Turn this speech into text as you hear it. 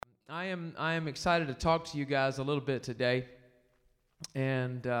I am excited to talk to you guys a little bit today,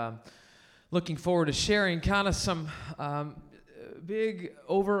 and looking forward to sharing kind of some big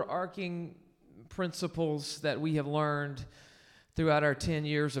overarching principles that we have learned throughout our 10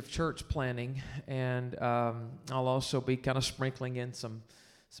 years of church planning, and I'll also be kind of sprinkling in some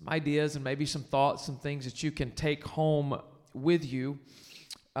ideas and maybe some thoughts, some things that you can take home with you.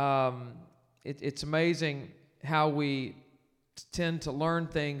 It's amazing how we tend to learn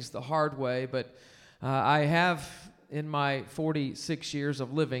things the hard way, but I have, in my 46 years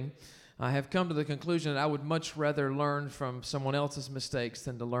of living, I have come to the conclusion that I would much rather learn from someone else's mistakes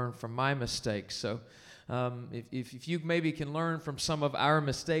than to learn from my mistakes. So if you maybe can learn from some of our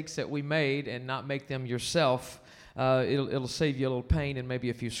mistakes that we made and not make them yourself, it'll save you a little pain and maybe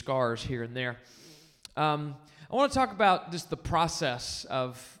a few scars here and there. I want to talk about just the process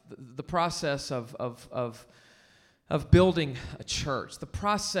of building a church, the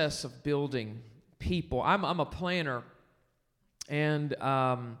process of building people. I'm a planner, and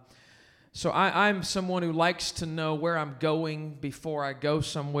so I'm someone who likes to know where I'm going before I go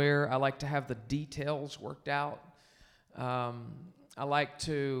somewhere. I like to have the details worked out. I like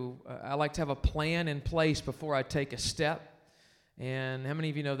to have a plan in place before I take a step. And how many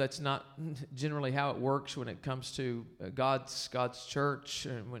of you know that's not generally how it works when it comes to God's church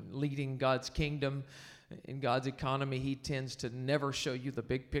and when leading God's kingdom? In God's economy, He tends to never show you the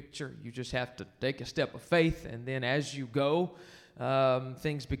big picture. You just have to take a step of faith, and then as you go,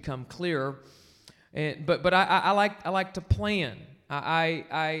 things become clearer. But I like to plan.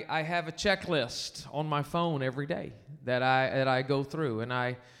 I have a checklist on my phone every day that I go through, and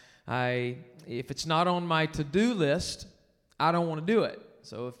I if it's not on my to-do list, I don't want to do it.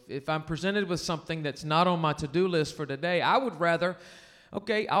 So if I'm presented with something that's not on my to-do list for today, I would rather,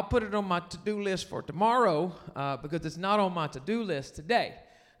 okay, I'll put it on my to-do list for tomorrow because it's not on my to-do list today.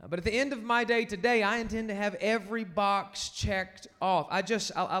 But at the end of my day today, I intend to have every box checked off.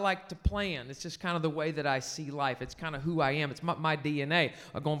 I like to plan. It's just kind of the way that I see life. It's kind of who I am. It's my DNA.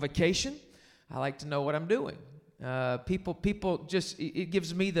 I go on vacation. I like to know what I'm doing. People just, it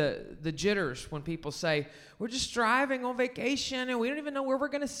gives me the jitters when people say, we're just driving on vacation and we don't even know where we're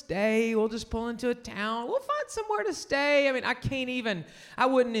going to stay. We'll just pull into a town. We'll find somewhere to stay. I mean, I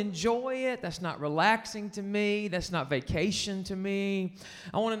wouldn't enjoy it. That's not relaxing to me. That's not vacation to me.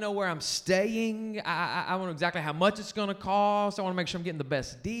 I want to know where I'm staying. I want to know exactly how much it's going to cost. I want to make sure I'm getting the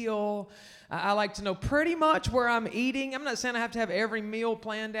best deal. I like to know pretty much where I'm eating. I'm not saying I have to have every meal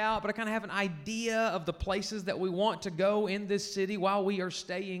planned out, but I kind of have an idea of the places that we want to go in this city while we are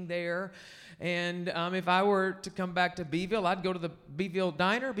staying there. And if I were to come back to Beeville, I'd go to the Beeville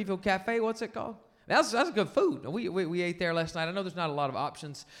Diner, Beeville Cafe. What's it called? That's good food. We ate there last night. I know there's not a lot of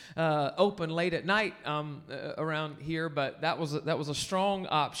options open late at night around here, but that was a strong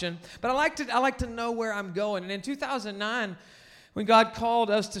option. But I like to know where I'm going. And in 2009. When God called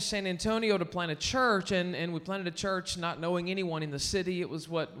us to San Antonio to plant a church, and we planted a church not knowing anyone in the city. It was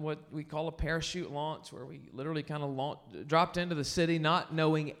what we call a parachute launch, where we literally kind of dropped into the city not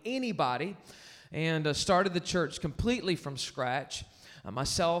knowing anybody, and started the church completely from scratch.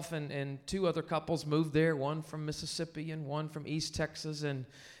 Myself and two other couples moved there, one from Mississippi and one from East Texas,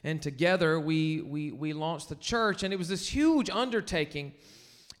 and together we launched the church, and it was this huge undertaking.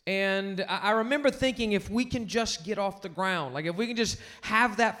 And I remember thinking, if we can just get off the ground, like if we can just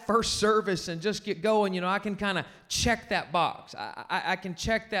have that first service and just get going, I can kind of check that box. I can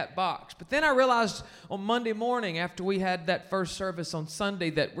check that box. But then I realized on Monday morning, after we had that first service on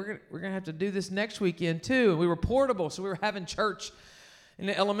Sunday, that we're gonna have to do this next weekend too. And we were portable, so we were having church in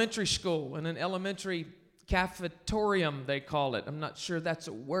an elementary school, in an elementary cafetorium, they call it. I'm not sure that's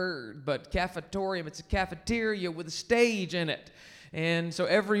a word, but cafetorium, it's a cafeteria with a stage in it. And so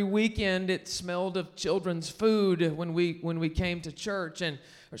every weekend it smelled of children's food when we came to church. And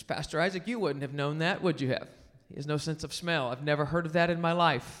there's Pastor Isaac, you wouldn't have known that, would you have? He has no sense of smell. I've never heard of that in my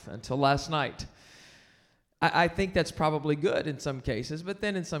life until last night. I think that's probably good in some cases, but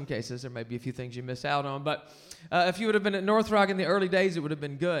then in some cases there may be a few things you miss out on. But if you would have been at North Rock in the early days, it would have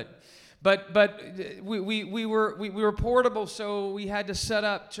been good. But we were portable, so we had to set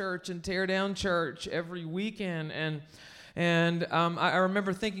up church and tear down church every weekend. And I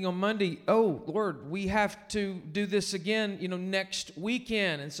remember thinking on Monday, oh, Lord, we have to do this again, next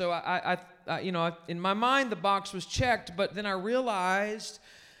weekend. And so I in my mind, the box was checked, but then I realized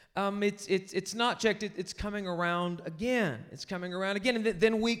it's not checked. It's coming around again. It's coming around again. And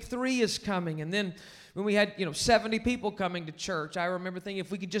then week 3 is coming. And then when we had 70 people coming to church, I remember thinking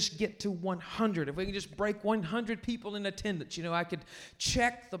if we could just get to 100, if we could just break 100 people in attendance, I could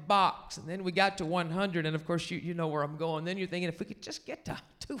check the box. And then we got to 100, and of course you know where I'm going. Then you're thinking if we could just get to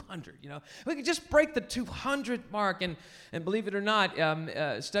 200, if we could just break the 200 mark. And believe it or not,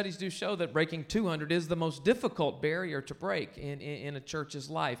 studies do show that breaking 200 is the most difficult barrier to break in a church's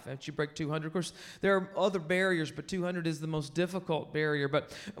life. Once you break 200, of course, there are other barriers, but 200 is the most difficult barrier.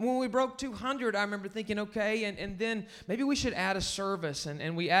 But when we broke 200, I remember thinking, okay, and then maybe we should add a service,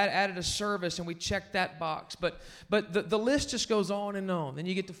 and we added a service, and we checked that box. But the list just goes on and on. Then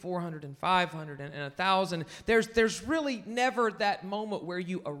you get to 400 and 500 and 1,000. There's really never that moment where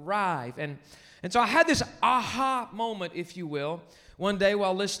you arrive. And so I had this aha moment, if you will, one day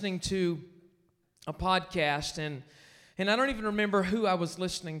while listening to a podcast, and I don't even remember who I was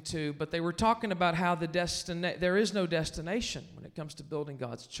listening to, but they were talking about how there is no destination when it comes to building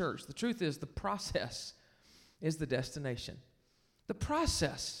God's church. The truth is the process is the destination. The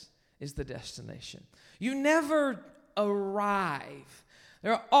process is the destination. You never arrive.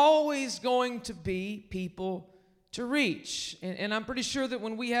 There are always going to be people to reach. And I'm pretty sure that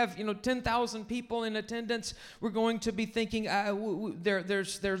when we have 10,000 people in attendance, we're going to be thinking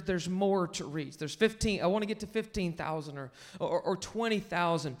there's more to reach. There's 15. I want to get to 15,000 or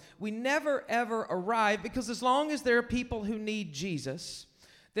 20,000. We never ever arrive, because as long as there are people who need Jesus,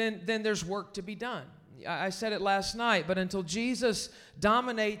 then there's work to be done. I said it last night, but until Jesus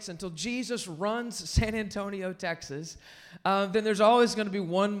dominates, until Jesus runs San Antonio, Texas, then there's always going to be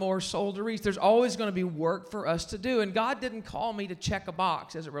one more soul to reach. There's always going to be work for us to do. And God didn't call me to check a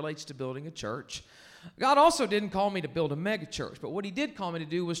box as it relates to building a church. God also didn't call me to build a mega church. But what he did call me to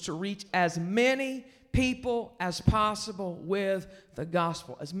do was to reach as many people as possible with the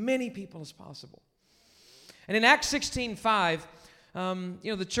gospel. As many people as possible. And in Acts 16:5,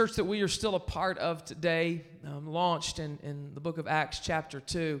 the church that we are still a part of today launched in the book of Acts chapter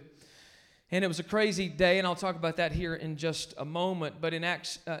 2. And it was a crazy day, and I'll talk about that here in just a moment. But in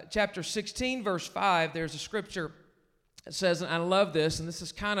Acts chapter 16, verse 5, there's a scripture that says, and I love this, and this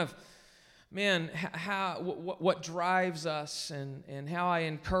is kind of, what drives us and how I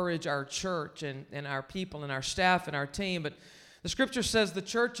encourage our church and our people and our staff and our team. But the scripture says the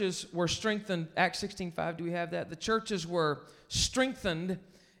churches were strengthened. Acts 16:5, do we have that? The churches were strengthened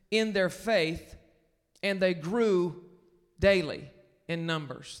in their faith, and they grew daily in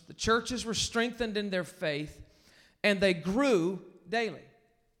numbers. The churches were strengthened in their faith, and they grew daily.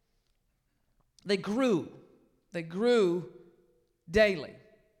 They grew daily.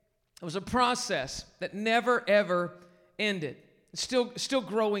 It was a process that never, ever ended. It's still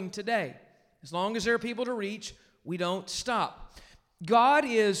growing today. As long as there are people to reach, we don't stop. God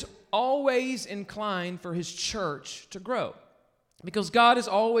is always inclined for his church to grow, because God is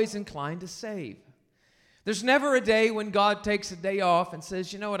always inclined to save. There's never a day when God takes a day off and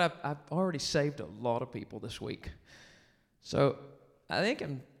says, you know what, I've already saved a lot of people this week, so I think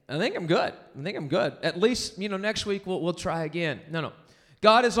I'm good. At least, next week we'll try again. No.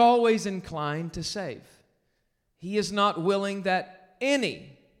 God is always inclined to save. He is not willing that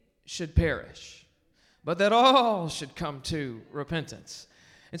any should perish, but that all should come to repentance.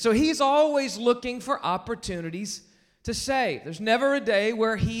 And so he's always looking for opportunities to save. There's never a day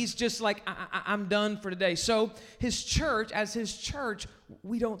where he's just like, I'm done for today. So his church, as his church,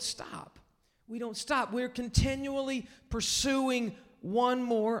 we don't stop. We're continually pursuing one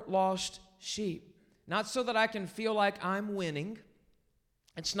more lost sheep. Not so that I can feel like I'm winning.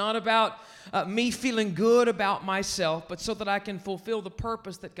 It's not about me feeling good about myself, but so that I can fulfill the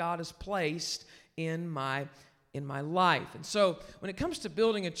purpose that God has placed in my life. And so when it comes to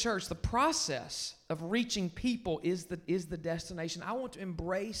building a church, the process of reaching people is the destination. I want to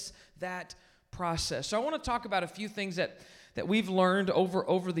embrace that process. So I want to talk about a few things that we've learned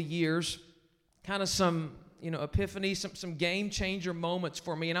over the years, kind of some epiphany, some game changer moments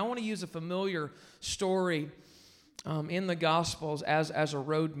for me. And I want to use a familiar story in the Gospels as a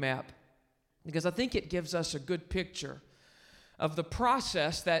roadmap, because I think it gives us a good picture of the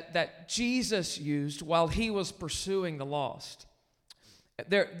process that Jesus used while he was pursuing the lost.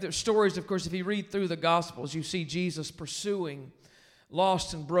 There stories, of course, if you read through the Gospels, you see Jesus pursuing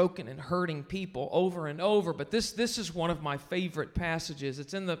lost and broken and hurting people over and over. But this is one of my favorite passages.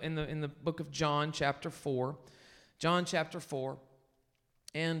 It's in the book of John, chapter 4. John chapter 4.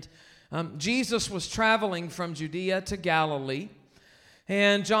 And Jesus was traveling from Judea to Galilee.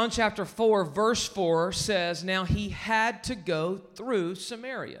 And John chapter 4, verse 4 says, now he had to go through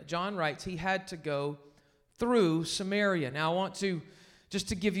Samaria. John writes he had to go through Samaria. Now I want to, just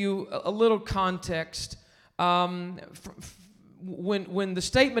to give you a little context, when the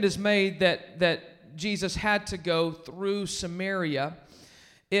statement is made that Jesus had to go through Samaria.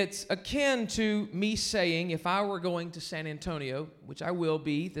 It's akin to me saying, if I were going to San Antonio, which I will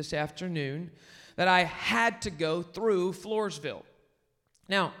be this afternoon, that I had to go through Floresville.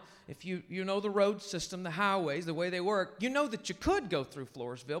 Now, if you know the road system, the highways, the way they work, you know that you could go through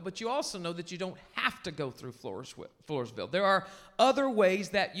Floresville, but you also know that you don't have to go through Floresville. There are other ways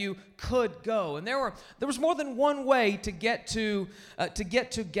that you could go, and there was more than one way to get to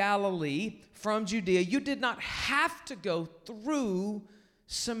Galilee from Judea. You did not have to go through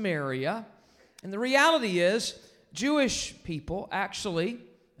Samaria, and the reality is, Jewish people actually,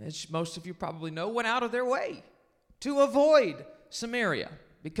 as most of you probably know, went out of their way to avoid Samaria.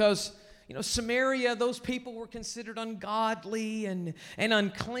 Because, Samaria, those people were considered ungodly and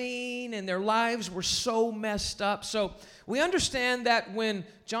unclean, and their lives were so messed up. So we understand that when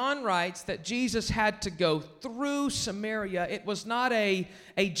John writes that Jesus had to go through Samaria, it was not a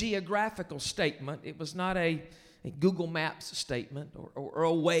geographical statement. It was not a Google Maps statement or a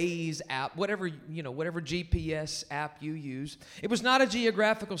Waze app, whatever GPS app you use. It was not a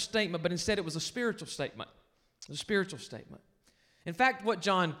geographical statement, but instead it was a spiritual statement. It was a spiritual statement. In fact, what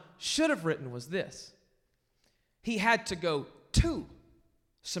John should have written was this. He had to go to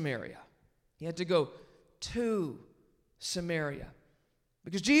Samaria. He had to go to Samaria.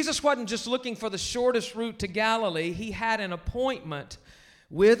 Because Jesus wasn't just looking for the shortest route to Galilee. He had an appointment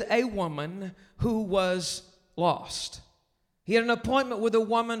with a woman who was lost. He had an appointment with a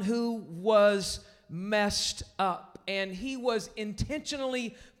woman who was messed up. And he was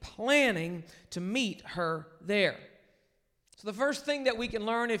intentionally planning to meet her there. So the first thing that we can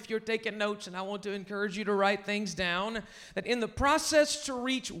learn, if you're taking notes, and I want to encourage you to write things down, that in the process to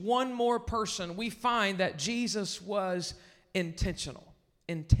reach one more person, we find that Jesus was intentional.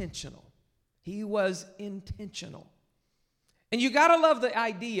 Intentional. He was intentional. And you got to love the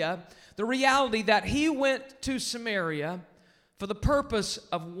idea, the reality that he went to Samaria for the purpose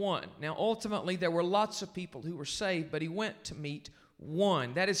of one. Now, ultimately, there were lots of people who were saved, but he went to meet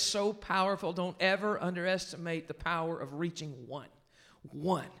one. That is so powerful. Don't ever underestimate the power of reaching one.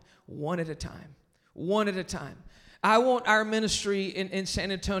 One at a time. One at a time. I want our ministry in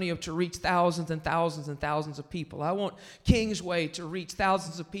San Antonio to reach thousands and thousands and thousands of people. I want Kingsway to reach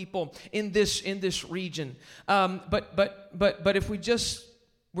thousands of people in this region. But if we just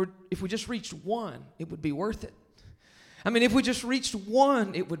reached one, it would be worth it. I mean, if we just reached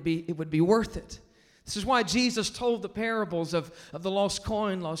one, it would be worth it. This is why Jesus told the parables of the lost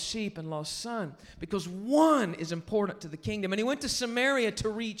coin, lost sheep, and lost son, because one is important to the kingdom. And he went to Samaria to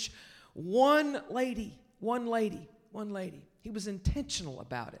reach one lady. He was intentional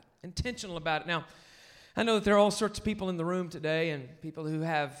about it. Now, I know that there are all sorts of people in the room today, and people who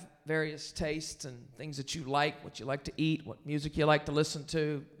have various tastes and things that you like, what you like to eat, what music you like to listen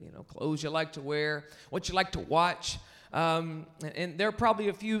to, clothes you like to wear, what you like to watch. And there are probably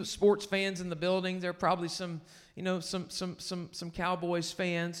a few sports fans in the building. There are probably some Cowboys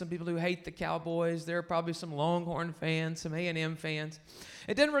fans, some people who hate the Cowboys. There are probably some Longhorn fans, some A&M fans.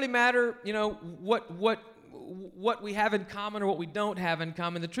 It doesn't really matter, what we have in common or what we don't have in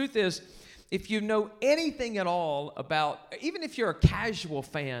common. The truth is, if you know anything at all about, even if you're a casual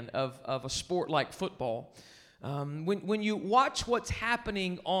fan of a sport like football, when you watch what's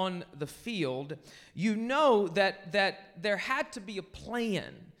happening on the field, you know that there had to be a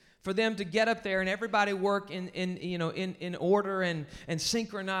plan for them to get up there and everybody work in order and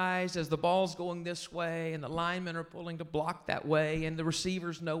synchronized as the ball's going this way and the linemen are pulling to block that way and the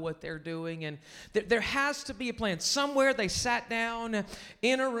receivers know what they're doing, and there has to be a plan. Somewhere they sat down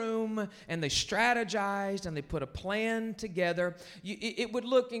in a room and they strategized and they put a plan together. It would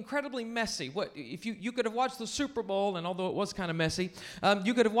look incredibly messy. What if you could have watched the Super Bowl, and although it was kind of messy,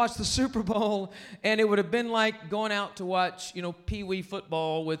 you could have watched the Super Bowl and it would have been like going out to watch Pee-wee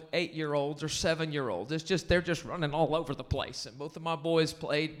football with 8-year-olds or 7-year-olds. They're just running all over the place. And both of my boys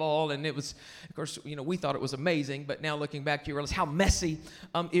played ball, and it was, of course, we thought it was amazing, but now looking back, you realize how messy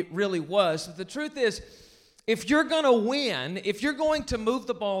it really was. But the truth is, if you're going to win, if you're going to move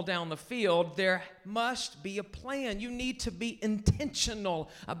the ball down the field, there must be a plan. You need to be intentional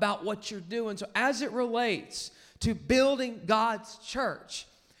about what you're doing. So as it relates to building God's church,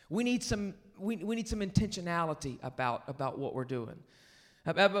 we need some intentionality about what we're doing.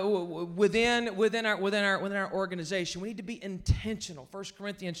 Within our organization, we need to be intentional. 1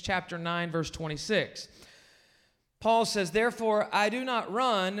 Corinthians chapter 9, verse 26. Paul says, "Therefore, I do not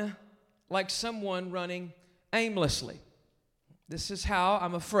run like someone running aimlessly." This is how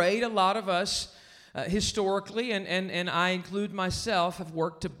I'm afraid a lot of us historically, and I include myself, have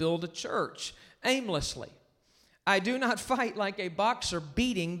worked to build a church aimlessly. I do not fight like a boxer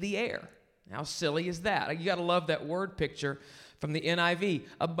beating the air. How silly is that? You got to love that word picture from the NIV,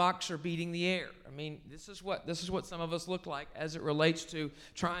 a boxer beating the air. I mean, this is what some of us look like as it relates to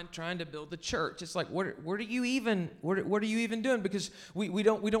trying to build the church. It's like, what are you even doing? Because we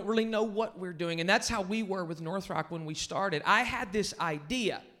don't really know what we're doing, and that's how we were with North Rock when we started. I had this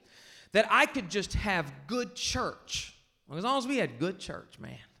idea that I could just have good church. As long as we had good church,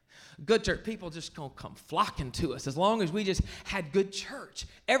 man. Good church, people just gonna come flocking to us. As long as we just had good church,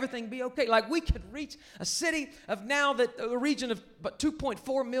 everything be okay. Like we could reach a city of now that a region of but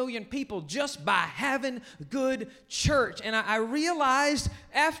 2.4 million people just by having good church. And I realized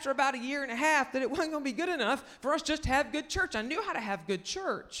after about a year and a half that it wasn't gonna be good enough for us just to have good church. I knew how to have good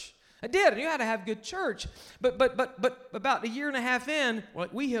church. I knew how to have good church. But about a year and a half in,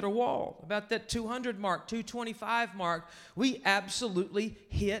 we hit a wall. About that 200 mark, 225 mark, we absolutely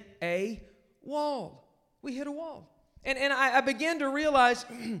hit a wall. We hit a wall. And I began to realize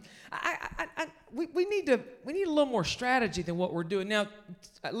we need a little more strategy than what we're doing. Now,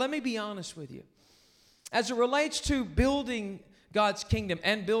 let me be honest with you. As it relates to building God's kingdom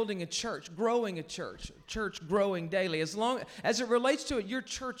and building a church growing daily. As it relates to it, your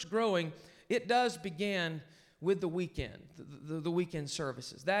church growing, it does begin with the weekend, the weekend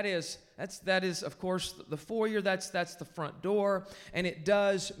services. That is of course the foyer. That's the front door, and it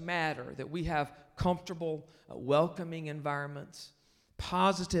does matter that we have comfortable, welcoming environments,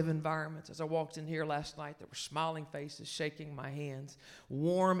 positive environments. As I walked in here last night, there were smiling faces, shaking my hands,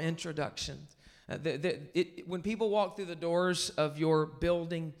 warm introductions. When people walk through the doors of your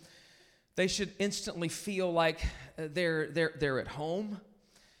building, they should instantly feel like they're at home.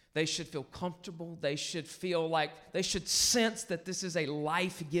 They should feel comfortable. They should sense that this is a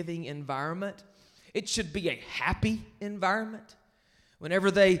life-giving environment. It should be a happy environment.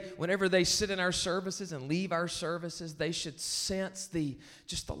 Whenever they sit in our services and leave our services, they should sense the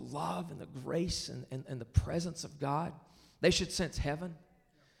love and the grace and the presence of God. They should sense heaven.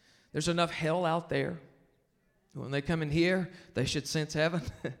 There's enough hell out there. When they come in here, they should sense heaven,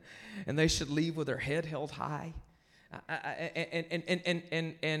 and they should leave with their head held high,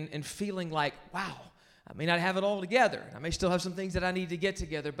 and feeling like, wow, I may not have it all together. I may still have some things that I need to get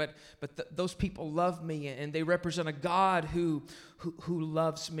together, but those people love me, and they represent a God who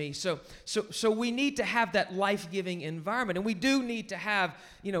loves me. So we need to have that life-giving environment, and we do need to have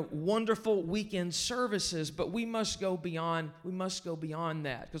wonderful weekend services. But we must go beyond. We must go beyond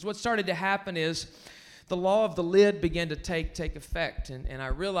that, because what started to happen is the law of the lid began to take effect, and I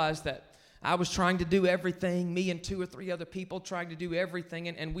realized that I was trying to do everything. Me and 2 or 3 other people trying to do everything,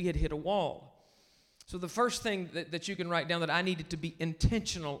 and we had hit a wall. So the first thing that you can write down that I needed to be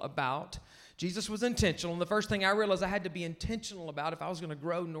intentional about, Jesus was intentional, and the first thing I realized I had to be intentional about if I was going to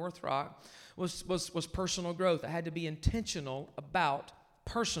grow North Rock was personal growth. I had to be intentional about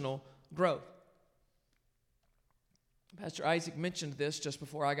personal growth. Pastor Isaac mentioned this just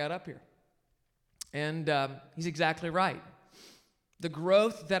before I got up here, and he's exactly right. The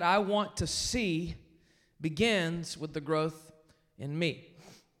growth that I want to see begins with the growth in me.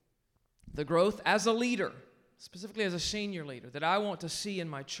 The growth as a leader, specifically as a senior leader, that I want to see in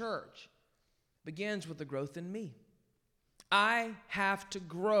my church begins with the growth in me. I have to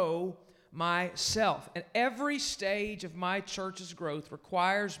grow myself. And every stage of my church's growth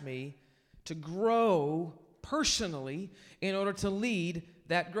requires me to grow personally in order to lead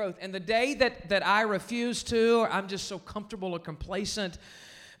that growth. And the day that I refuse to, or I'm just so comfortable or complacent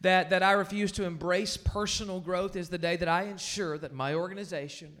that I refuse to embrace personal growth, is the day that I ensure that my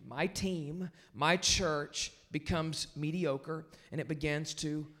organization, my team, my church becomes mediocre and it begins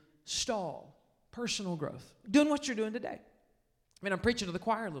to stall. Personal growth. Doing what you're doing today. I mean, I'm preaching to the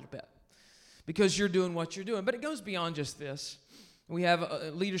choir a little bit because you're doing what you're doing. But it goes beyond just this. We have a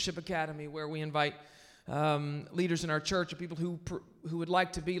leadership academy where we invite leaders in our church, or people who would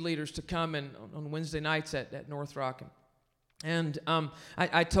like to be leaders, to come on Wednesday nights at North Rock. And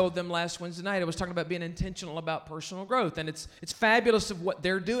I told them last Wednesday night, I was talking about being intentional about personal growth. And it's fabulous of what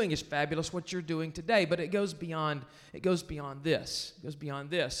they're doing. It's fabulous what you're doing today. But it goes beyond this. It goes beyond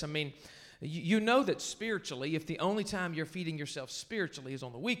this. I mean, you know that spiritually, if the only time you're feeding yourself spiritually is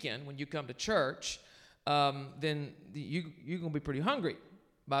on the weekend when you come to church, then you're going to be pretty hungry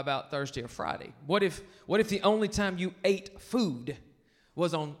by about Thursday or Friday. What if the only time you ate food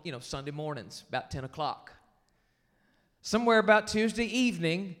was on Sunday mornings about 10 o'clock? Somewhere about Tuesday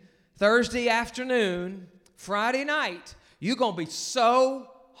evening, Thursday afternoon, Friday night, you're going to be so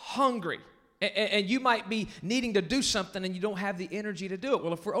hungry. And you might be needing to do something and you don't have the energy to do it.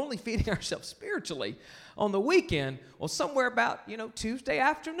 Well, if we're only feeding ourselves spiritually on the weekend, well, somewhere about, Tuesday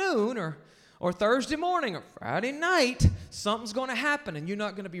afternoon or Thursday morning or Friday night, something's going to happen and you're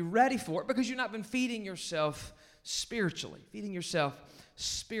not going to be ready for it because you've not been feeding yourself spiritually. And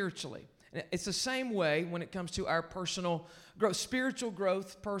it's the same way when it comes to our personal growth, spiritual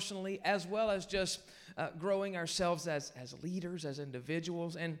growth personally, as well as just growing ourselves as leaders, as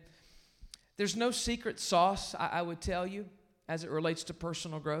individuals. And there's no secret sauce, I would tell you, as it relates to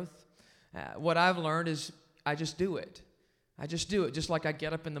personal growth. What I've learned is I just do it. Just like I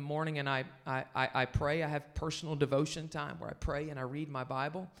get up in the morning and I pray. I have personal devotion time where I pray and I read my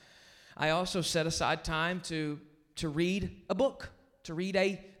Bible. I also set aside time to read a book, to read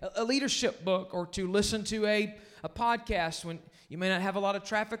a leadership book, or to listen to a podcast when you may not have a lot of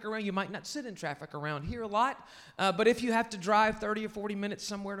traffic around. You might not sit in traffic around here a lot, but if you have to drive 30 or 40 minutes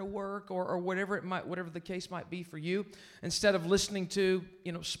somewhere to work or whatever the case might be for you, instead of listening to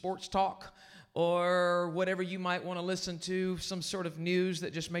sports talk or whatever you might want to listen to, some sort of news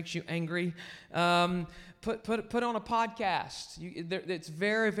that just makes you angry, put on a podcast. It's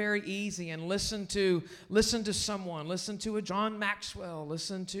very, very easy, and listen to someone. Listen to a John Maxwell.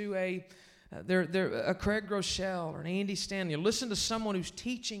 Listen to a Craig Groeschel or an Andy Stanley. Listen to someone who's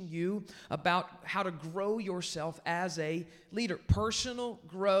teaching you about how to grow yourself as a leader. Personal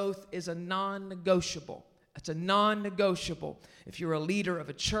growth is a non-negotiable. It's a non-negotiable. If you're a leader of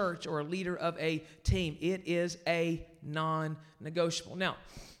a church or a leader of a team, it is a non-negotiable. Now,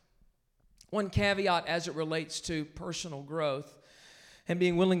 one caveat as it relates to personal growth and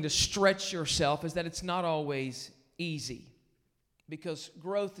being willing to stretch yourself is that it's not always easy, because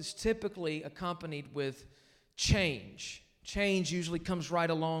growth is typically accompanied with change. Change usually comes right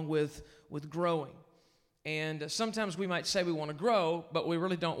along with growing. And sometimes we might say we want to grow, but we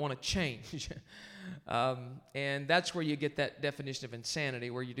really don't want to change. And that's where you get that definition of insanity,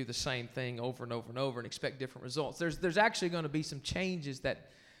 where you do the same thing over and over and over and expect different results. There's actually going to be some changes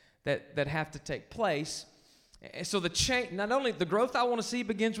that have to take place. So the change, not only the growth I want to see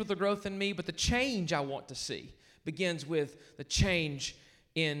begins with the growth in me, but the change I want to see begins with the change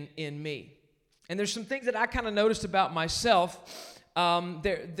in me. And there's some things that I kind of noticed about myself.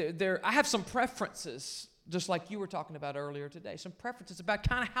 I have some preferences, just like you were talking about earlier today, some preferences about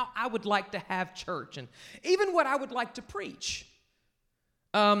kind of how I would like to have church and even what I would like to preach.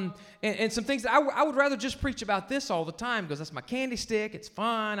 And some things that I would rather just preach about this all the time because that's my candy stick. It's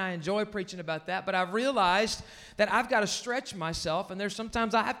fun. I enjoy preaching about that. But I've realized that I've got to stretch myself, and there's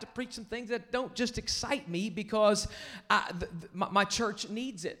sometimes I have to preach some things that don't just excite me because my church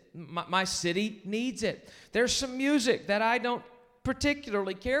needs it. My city needs it. There's some music that I don't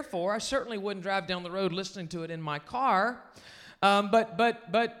particularly care for. I certainly wouldn't drive down the road listening to it in my car. But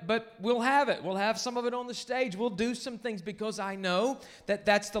we'll have it. We'll have some of it on the stage. We'll do some things because I know that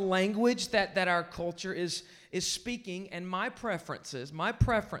that's the language that our culture is speaking. And my preferences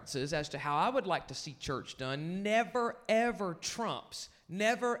as to how I would like to see church done never, ever trumps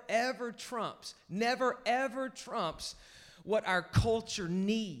what our culture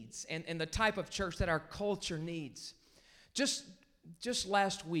needs and the type of church that our culture needs. Just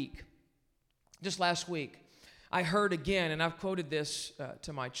last week, I heard again, and I've quoted this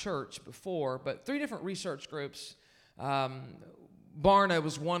to my church before, but 3 different research groups, Barna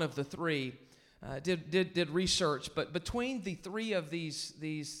was one of the 3, did research, but between the 3 of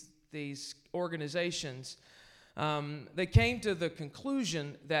these organizations, they came to the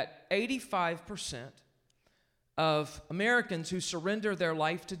conclusion that 85% of Americans who surrender their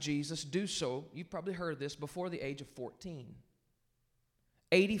life to Jesus do so, you've probably heard this, before the age of 14.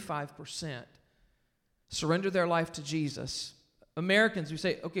 85% surrender their life to Jesus. Americans who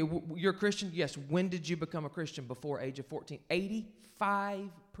say, okay, you're a Christian? Yes. When did you become a Christian? Before age of 14. 85%.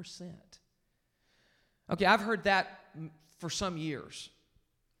 Okay, I've heard that for some years.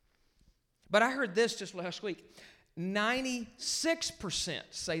 But I heard this just last week. 96%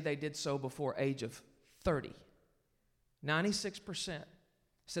 say they did so before age of 30. 96%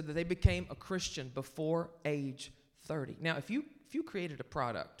 said that they became a Christian before age 30. Now, if you created a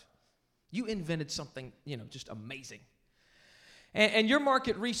product, you invented something, just amazing. And your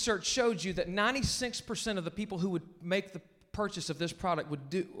market research showed you that 96% of the people who would make the purchase of this product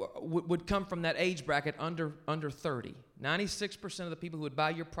would come from that age bracket under 30. 96% of the people who would buy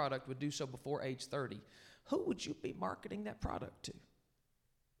your product would do so before age 30. Who would you be marketing that product to?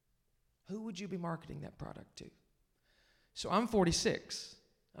 Who would you be marketing that product to? So I'm 46.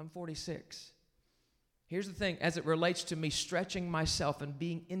 Here's the thing, as it relates to me stretching myself and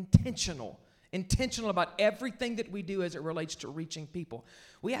being intentional about everything that we do as it relates to reaching people.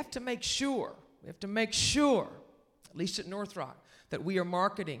 We have to make sure at least at North Rock, that we are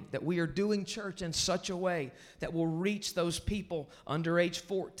marketing, that we are doing church in such a way that will reach those people under age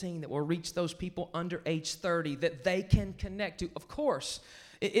 14, that will reach those people under age 30, that they can connect to. Of course,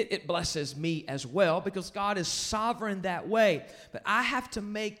 it blesses me as well because God is sovereign that way. But I have to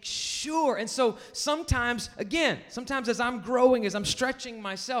make sure. And so sometimes as I'm growing, as I'm stretching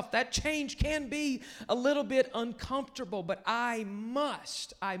myself, that change can be a little bit uncomfortable. But I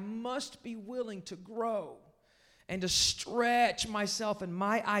must be willing to grow and to stretch myself and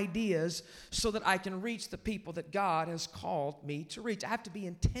my ideas so that I can reach the people that God has called me to reach. I have to be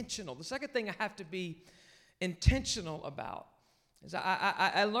intentional. The second thing I have to be intentional about is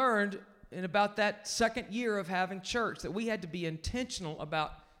I learned in about that second year of having church that we had to be intentional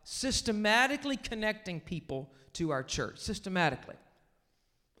about systematically connecting people to our church. Systematically.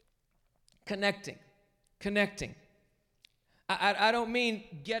 Connecting. I don't mean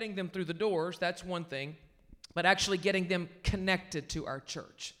getting them through the doors. That's one thing. But actually getting them connected to our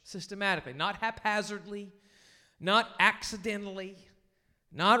church. Systematically. Not haphazardly. Not accidentally.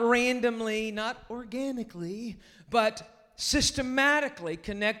 Not randomly. Not organically. But systematically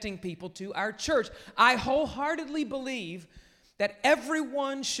connecting people to our church. I wholeheartedly believe that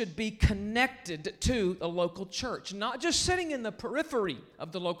everyone should be connected to the local church, not just sitting in the periphery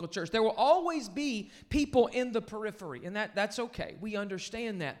of the local church. There will always be people in the periphery, and that's okay. We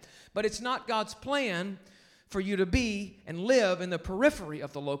understand that. But it's not God's plan for you to be and live in the periphery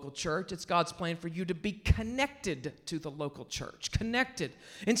of the local church. It's God's plan for you to be connected to the local church, connected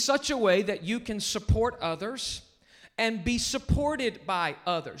in such a way that you can support others and be supported by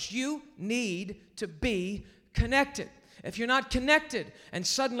others. You need to be connected. If you're not connected and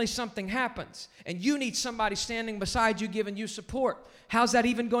suddenly something happens and you need somebody standing beside you giving you support, how's that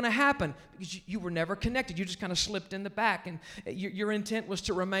even going to happen? Because you were never connected. You just kind of slipped in the back, and your intent was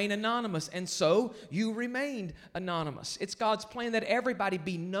to remain anonymous, and so you remained anonymous. It's God's plan that everybody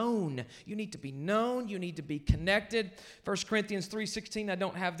be known. You need to be known. You need to be connected. 1 Corinthians 3:16, I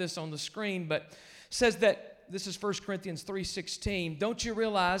don't have this on the screen, but says that, this is 1 Corinthians 3:16, don't you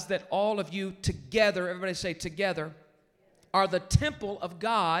realize that all of you together, everybody say together, are the temple of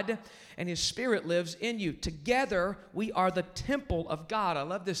God, and His Spirit lives in you. Together, we are the temple of God. I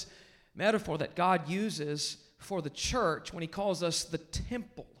love this metaphor that God uses for the church when He calls us the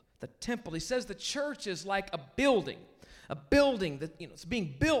temple. The temple. He says the church is like a building that it's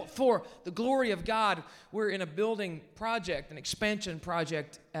being built for the glory of God. We're in a building project, an expansion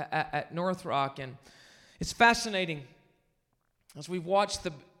project at North Rock, and it's fascinating as we've watched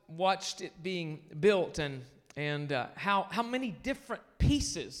it being built and how many different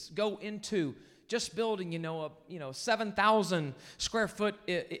pieces go into just building, a 7,000 square foot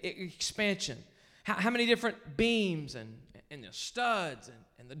expansion. How many different beams and the studs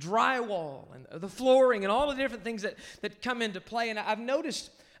and the drywall and the flooring and all the different things that come into play. And I've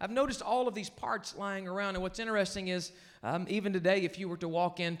noticed all of these parts lying around. And what's interesting is even today, if you were to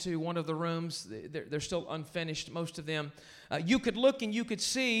walk into one of the rooms, they're still unfinished, most of them. You could look and you could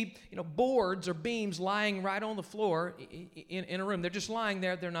see, boards or beams lying right on the floor in a room. They're just lying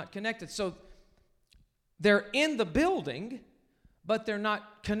there. They're not connected. So they're in the building, but they're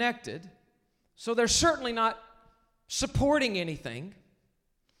not connected. So they're certainly not supporting anything.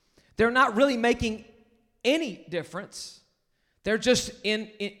 They're not really making any difference. They're just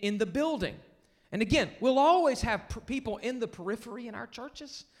in the building. And again, we'll always have people in the periphery in our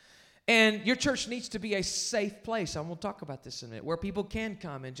churches. And your church needs to be a safe place. And we'll talk about this in a minute, where people can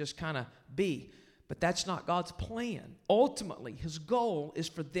come and just kind of be. But that's not God's plan. Ultimately, His goal is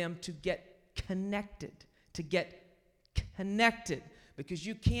for them to get connected. Because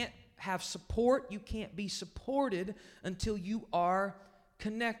you can't have support, you can't be supported until you are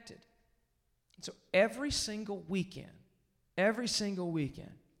connected. So every single weekend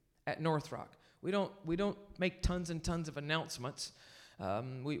at North Rock, we don't make tons and tons of announcements.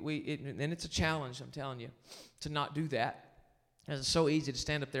 And it's a challenge, I'm telling you, to not do that. It's so easy to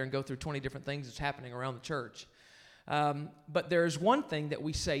stand up there and go through 20 different things that's happening around the church. But there's one thing that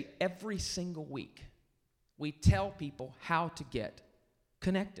we say every single week. We tell people how to get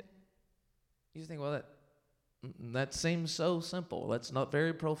connected. You just think, well, that seems so simple. That's not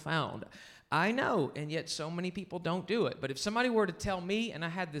very profound. I know, and yet so many people don't do it. But if somebody were to tell me, and I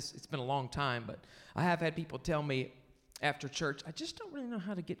had this, it's been a long time, but I have had people tell me after church, I just don't really know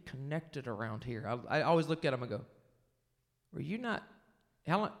how to get connected around here. I always look at them and go, were you not,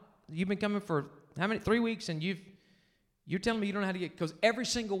 how long, you've been coming for how many, 3 weeks, and you're telling me you don't know how to get, because every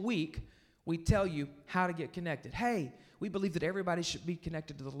single week we tell you how to get connected. Hey, we believe that everybody should be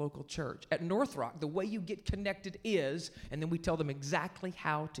connected to the local church. At North Rock, the way you get connected is, and then we tell them exactly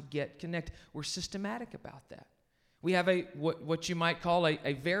how to get connected. We're systematic about that. We have what you might call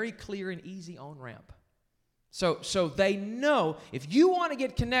a very clear and easy on-ramp. So they know if you want to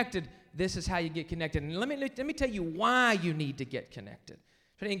get connected, this is how you get connected. And let me tell you why you need to get connected.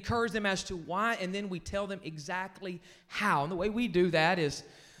 Try to encourage them as to why, and then we tell them exactly how. And the way we do that is,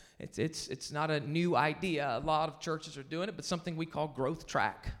 it's not a new idea. A lot of churches are doing it, but something we call Growth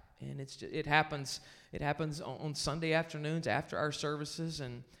Track, and it happens on Sunday afternoons after our services,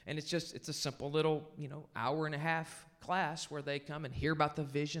 and it's a simple little hour and a half class where they come and hear about the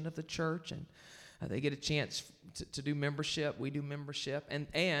vision of the church, and they get a chance to do membership. We do membership,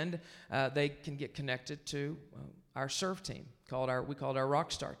 and they can get connected to our serve team we call it our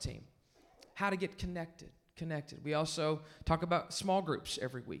Rockstar team. How to get connected. We also talk about small groups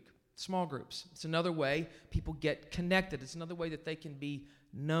every week. Small groups. It's another way people get connected. It's another way that they can be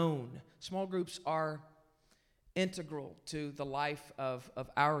known. Small groups are integral to the life of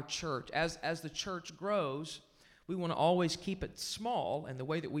our church. As the church grows, we want to always keep it small, and the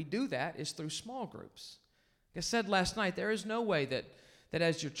way that we do that is through small groups. Like I said last night, there is no way that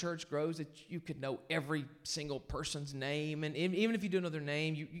as your church grows that you could know every single person's name, and even if you do know their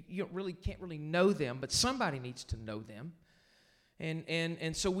name, you can't really know them, but somebody needs to know them.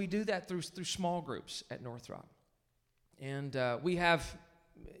 And so we do that through small groups at North Rock. And we have,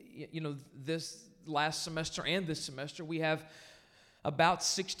 this last semester and this semester, we have about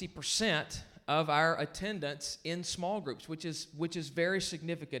 60% of our attendance in small groups, which is very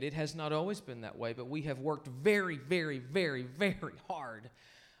significant. It has not always been that way, but we have worked very, very, very, very hard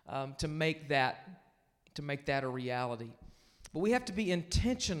to make that a reality. But we have to be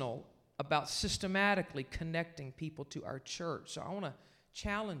intentional about systematically connecting people to our church. So I want to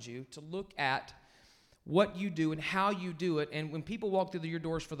challenge you to look at what you do and how you do it. And when people walk through your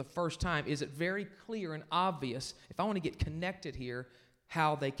doors for the first time, is it very clear and obvious, if I want to get connected here,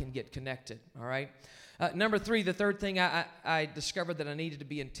 how they can get connected, all right? Number 3, the third thing I discovered that I needed to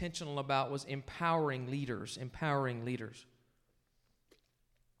be intentional about was empowering leaders.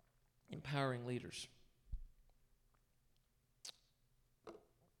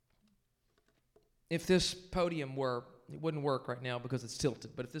 If this podium it wouldn't work right now because it's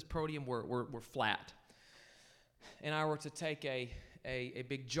tilted, but if this podium were flat, and I were to take a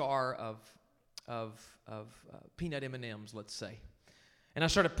big jar of peanut M&Ms, let's say, and I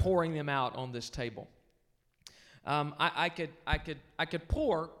started pouring them out on this table, I could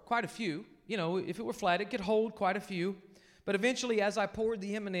pour quite a few. If it were flat, it could hold quite a few. But eventually, as I poured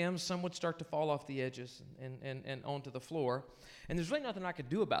the M&Ms, some would start to fall off the edges and onto the floor. And there's really nothing I could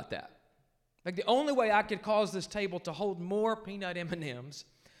do about that. Like, the only way I could cause this table to hold more peanut M&Ms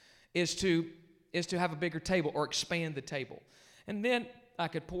is to have a bigger table or expand the table. And then I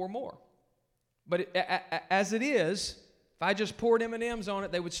could pour more. But as it is, if I just poured M&Ms on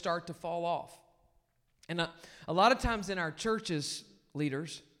it, they would start to fall off. And a lot of times in our churches,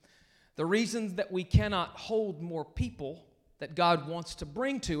 leaders, the reason that we cannot hold more people that God wants to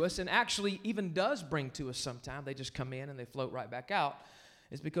bring to us, and actually even does bring to us sometimes, they just come in and they float right back out,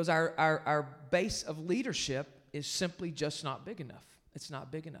 is because our base of leadership is simply just not big enough. It's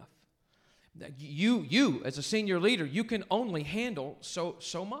not big enough. You as a senior leader, you can only handle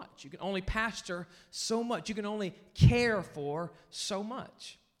so much. You can only pastor so much. You can only care for so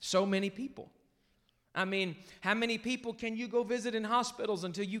much. So many people. I mean, how many people can you go visit in hospitals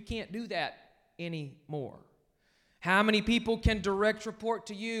until you can't do that anymore? How many people can direct report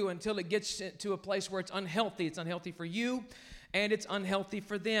to you until it gets to a place where it's unhealthy? It's unhealthy for you, and it's unhealthy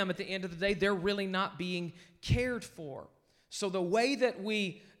for them. At the end of the day, they're really not being cared for. So the way that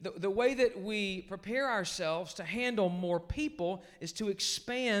we prepare ourselves to handle more people is to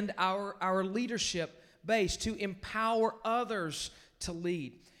expand our leadership base, to empower others to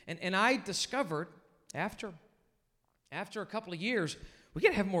lead. And I discovered after a couple of years, we got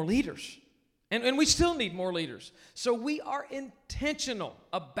to have more leaders. And we still need more leaders. So we are intentional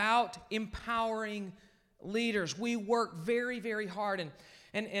about empowering leaders. We work very, very hard.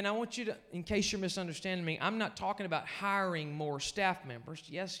 And I want you to, in case you're misunderstanding me, I'm not talking about hiring more staff members.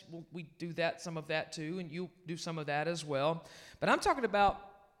 Yes, we do that, some of that too, and you do some of that as well. But I'm talking about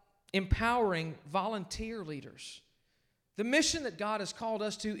empowering volunteer leaders. The mission that God has called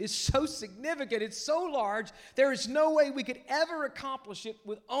us to is so significant, it's so large, there is no way we could ever accomplish it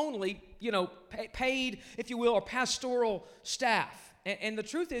with only, paid, if you will, or pastoral staff. And the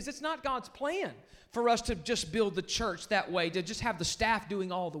truth is, it's not God's plan for us to just build the church that way, to just have the staff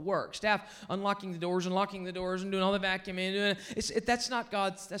doing all the work, staff unlocking the doors and locking the doors and doing all the vacuuming. That's not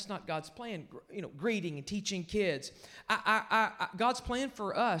God's plan. Greeting and teaching kids. God's plan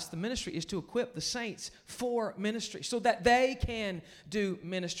for us, the ministry, is to equip the saints for ministry so that they can do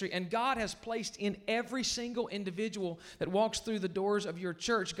ministry. And God has placed in every single individual that walks through the doors of your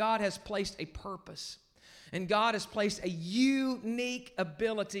church, God has placed a purpose. And God has placed a unique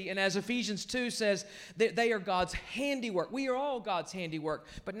ability. And as Ephesians 2 says, they are God's handiwork. We are all God's handiwork,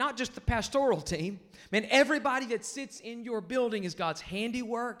 but not just the pastoral team. Man, everybody that sits in your building is God's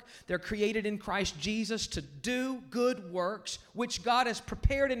handiwork. They're created in Christ Jesus to do good works, which God has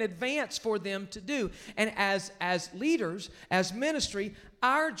prepared in advance for them to do. And as leaders, as ministry,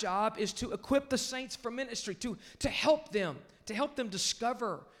 our job is to equip the saints for ministry, to help them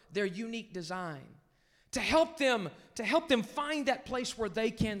discover their unique design. To help them find that place where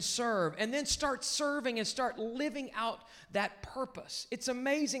they can serve and then start serving and start living out that purpose. It's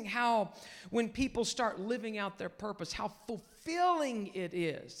amazing how when people start living out their purpose, how fulfilling it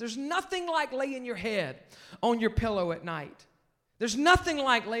is. There's nothing like laying your head on your pillow at night. There's nothing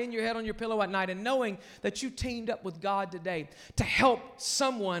like laying your head on your pillow at night and knowing that you teamed up with God today to help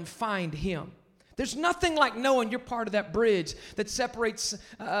someone find Him. There's nothing like knowing you're part of that bridge that separates,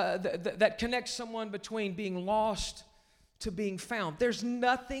 that connects someone between being lost to being found. There's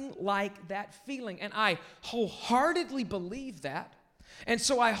nothing like that feeling. And I wholeheartedly believe that. And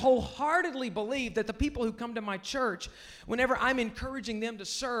so I wholeheartedly believe that the people who come to my church, whenever I'm encouraging them to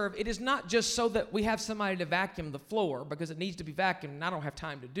serve, it is not just so that we have somebody to vacuum the floor because it needs to be vacuumed and I don't have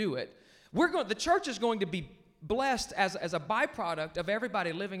time to do it. The church is going to be blessed as a byproduct of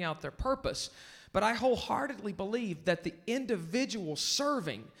everybody living out their purpose. But I wholeheartedly believe that the individual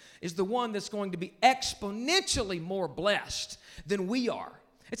serving is the one that's going to be exponentially more blessed than we are.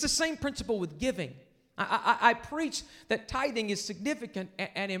 It's the same principle with giving. I preach that tithing is significant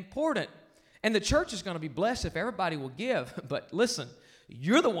and important, and the church is going to be blessed if everybody will give. But listen,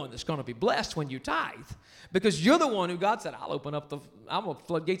 you're the one that's going to be blessed when you tithe, because you're the one who God said, I'm going to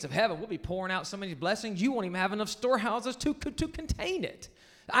floodgates of heaven. We'll be pouring out so many blessings, you won't even have enough storehouses to contain it.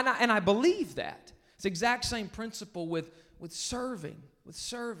 And I believe that. It's the exact same principle with serving.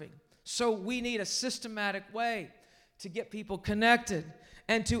 So we need a systematic way to get people connected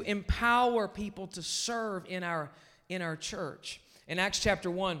and to empower people to serve in our church. In Acts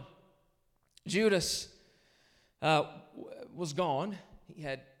chapter 1, Judas was gone. He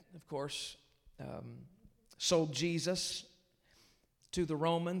had, of course, sold Jesus to the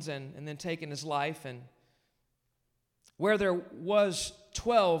Romans and then taken his life. And where there were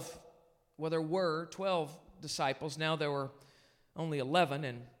 12 disciples, now there were only 11,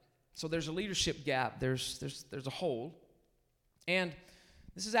 and so there's a leadership gap. There's a hole. And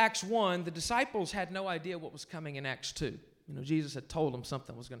this is Acts 1. The disciples had no idea what was coming in Acts 2. Jesus had told them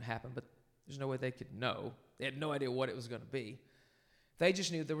something was going to happen, but there's no way they could know. They had no idea what it was going to be. They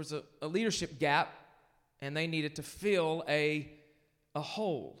just knew there was a leadership gap, and they needed to fill a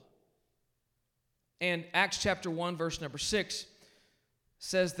hole. And Acts chapter 1, verse number 6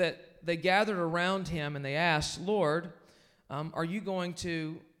 says that they gathered around him and they asked, Lord, are you going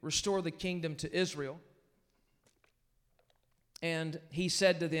to restore the kingdom to Israel? And he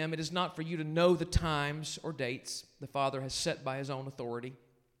said to them, it is not for you to know the times or dates the Father has set by his own authority.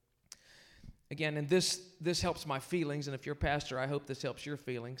 Again, and this helps my feelings, and if you're a pastor, I hope this helps your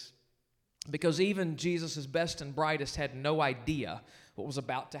feelings. Because even Jesus' best and brightest had no idea what was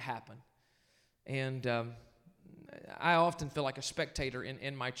about to happen. And I often feel like a spectator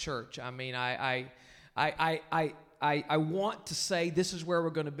in my church. I mean, I want to say this is where we're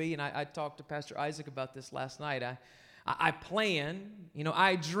going to be, and I talked to Pastor Isaac about this last night. I plan,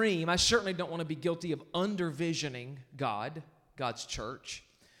 I dream. I certainly don't want to be guilty of undervisioning God's church.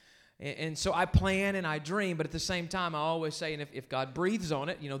 And so I plan and I dream, but at the same time, I always say, and if God breathes on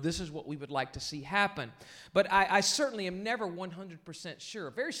it, this is what we would like to see happen. But I certainly am never 100% sure.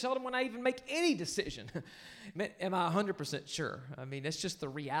 Very seldom when I even make any decision am I 100% sure. I mean, that's just the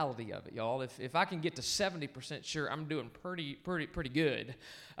reality of it, y'all. If I can get to 70% sure, I'm doing pretty good.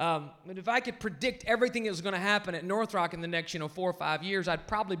 But if I could predict everything that was going to happen at North Rock in the next, 4 or 5 years, I'd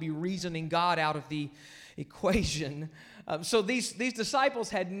probably be reasoning God out of the equation. So these disciples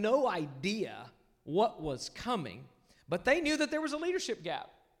had no idea what was coming, but they knew that there was a leadership gap.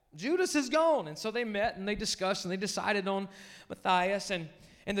 Judas is gone, and so they met and they discussed and they decided on Matthias. And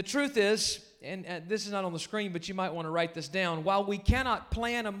the truth is, and this is not on the screen, but you might want to write this down, while we cannot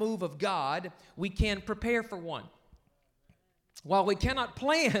plan a move of God, we can prepare for one. While we cannot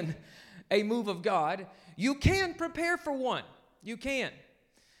plan a move of God, you can prepare for one. You can.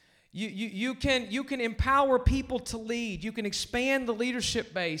 You can empower people to lead. You can expand the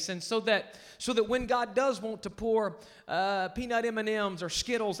leadership base, and so that when God does want to pour peanut M&Ms or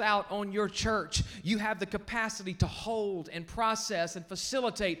Skittles out on your church, you have the capacity to hold and process and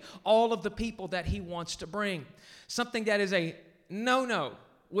facilitate all of the people that He wants to bring. Something that is a no-no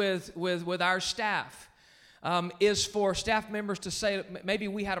with our staff. Is for staff members to say, maybe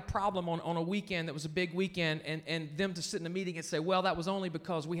we had a problem on a weekend that was a big weekend, and them to sit in a meeting and say, well, that was only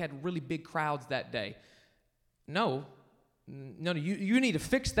because we had really big crowds that day. No, you need to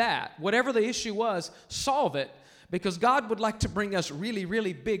fix that. Whatever the issue was, solve it, because God would like to bring us really,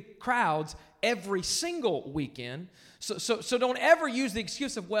 really big crowds every single weekend. So don't ever use the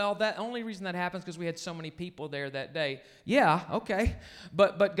excuse of, well, that only reason that happens because we had so many people there that day. Yeah, okay.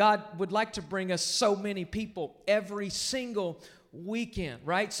 But God would like to bring us so many people every single weekend,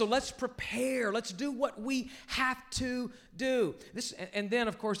 right? So let's prepare. Let's do what we have to do. And then,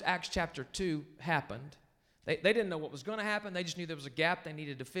 of course, Acts chapter 2 happened. They didn't know what was going to happen. They just knew there was a gap they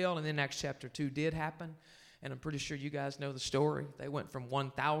needed to fill. And then Acts chapter 2 did happen. And I'm pretty sure you guys know the story. They went from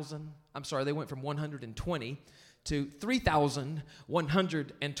 120 to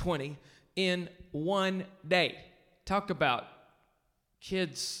 3,120 in one day. Talk about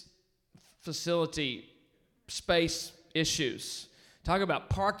kids' facility space issues. Talk about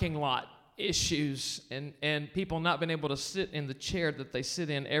parking lot issues and people not being able to sit in the chair that they sit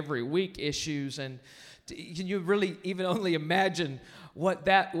in every week issues. And can you really even only imagine what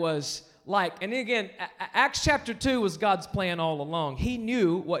that was like? And again, Acts chapter 2 was God's plan all along. He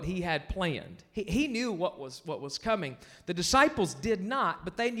knew what He had planned. He knew what was coming. The disciples did not,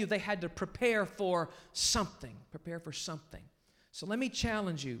 but they knew they had to prepare for something. Prepare for something. So let me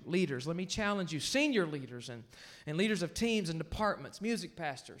challenge you, leaders. Let me challenge you, senior leaders and leaders of teams and departments, music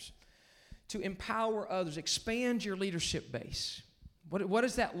pastors, to empower others. Expand your leadership base. What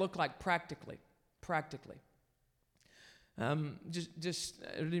does that look like practically? I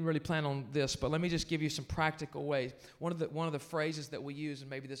didn't really plan on this, but let me just give you some practical ways. One of the phrases that we use, and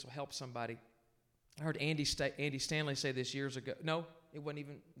maybe this will help somebody. I heard Andy Stanley say this years ago. No, it wasn't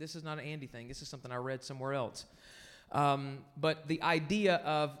even. This is not an Andy thing. This is something I read somewhere else. But the idea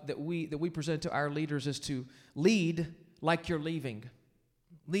of that we present to our leaders is to lead like you're leaving.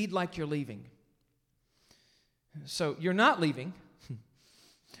 Lead like you're leaving. So you're not leaving,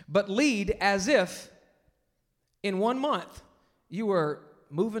 but lead as if in 1 month you were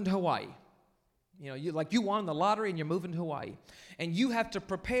moving to Hawaii. You know, you won the lottery and you're moving to Hawaii. And you have to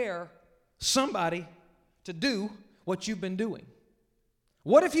prepare somebody to do what you've been doing.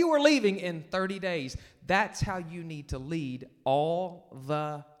 What if you were leaving in 30 days? That's how you need to lead all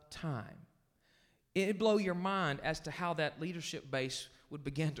the time. It'd blow your mind as to how that leadership base would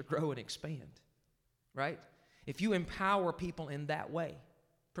begin to grow and expand, right? If you empower people in that way,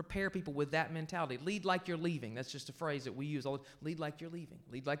 prepare people with that mentality. Lead like you're leaving. That's just a phrase that we use. Lead like you're leaving.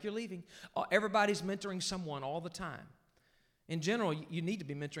 Lead like you're leaving. Everybody's mentoring someone all the time. In general, you need to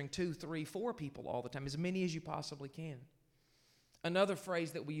be mentoring 2, 3, 4 people all the time, as many as you possibly can. Another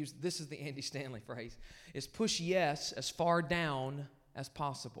phrase that we use, this is the Andy Stanley phrase, is push yes as far down as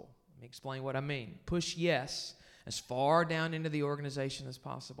possible. Let me explain what I mean. Push yes as far down into the organization as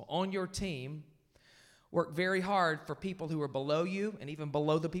possible. On your team, work very hard for people who are below you and even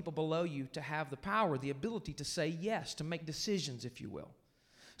below the people below you to have the power, the ability to say yes, to make decisions, if you will,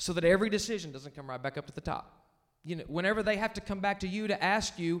 so that every decision doesn't come right back up to the top. You know, whenever they have to come back to you to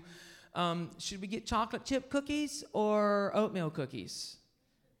ask you, should we get chocolate chip cookies or oatmeal cookies?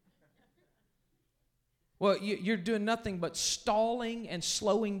 Well, you're doing nothing but stalling and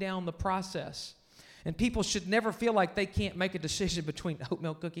slowing down the process. And people should never feel like they can't make a decision between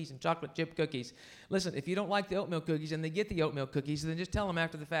oatmeal cookies and chocolate chip cookies. Listen, if you don't like the oatmeal cookies and they get the oatmeal cookies, then just tell them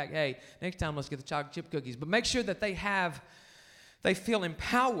after the fact, hey, next time let's get the chocolate chip cookies. But make sure that they feel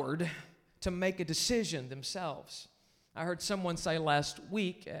empowered to make a decision themselves. I heard someone say last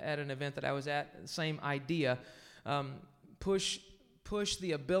week at an event that I was at, the same idea, push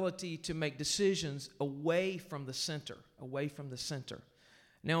the ability to make decisions away from the center.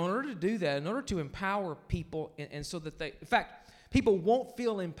 Now, in order to do that, in order to empower people, and so that in fact, people won't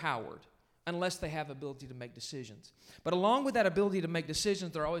feel empowered unless they have ability to make decisions. But along with that ability to make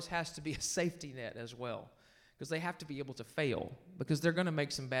decisions, there always has to be a safety net as well, because they have to be able to fail, because they're going to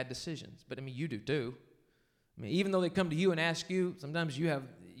make some bad decisions. But I mean, you do too. I mean, even though they come to you and ask you, sometimes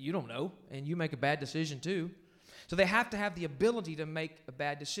you don't know, and you make a bad decision too. So they have to have the ability to make a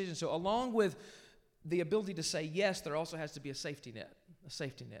bad decision. So along with the ability to say yes, there also has to be a safety net.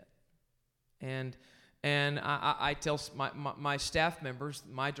 And I tell my staff members,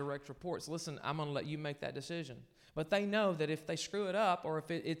 my direct reports, listen, I'm going to let you make that decision. But they know that if they screw it up, or if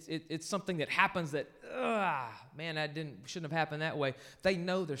it's something that happens that, man, shouldn't have happened that way, they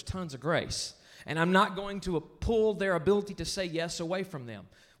know there's tons of grace. And I'm not going to pull their ability to say yes away from them.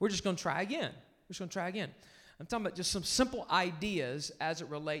 We're just going to try again. I'm talking about just some simple ideas as it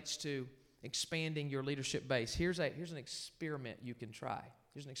relates to expanding your leadership base. Here's an experiment you can try.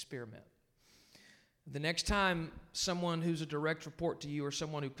 Here's an experiment. The next time someone who's a direct report to you or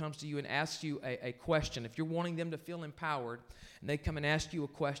someone who comes to you and asks you a question, if you're wanting them to feel empowered and they come and ask you a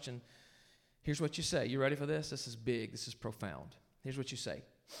question, here's what you say. You ready for this? This is big. This is profound. Here's what you say.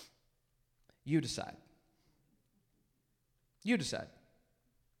 You decide. You decide.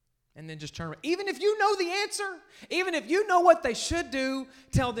 And then just turn around. Even if you know the answer, even if you know what they should do,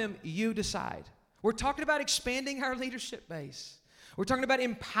 tell them you decide. We're talking about expanding our leadership base. We're talking about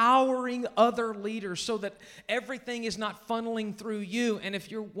empowering other leaders so that everything is not funneling through you. And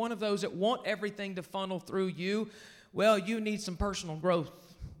if you're one of those that want everything to funnel through you, well, you need some personal growth.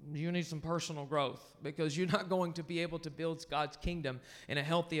 You need some personal growth because you're not going to be able to build God's kingdom in a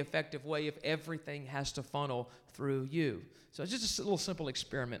healthy, effective way if everything has to funnel through you. So it's just a little simple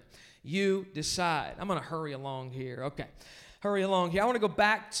experiment. You decide. I'm going to hurry along here. Okay. Hurry along here. I want to go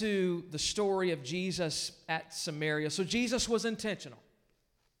back to the story of Jesus at Samaria. So Jesus was intentional.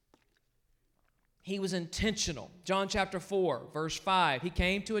 He was intentional. John chapter 4, verse 5. He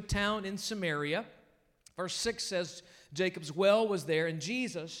came to a town in Samaria. Verse 6 says, Jacob's well was there, and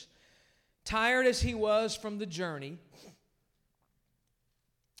Jesus, tired as he was from the journey,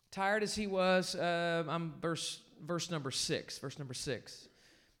 verse number 6.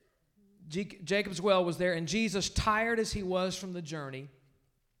 Jacob's well was there, and Jesus, tired as he was from the journey,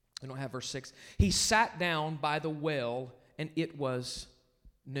 we don't have verse 6, he sat down by the well, and it was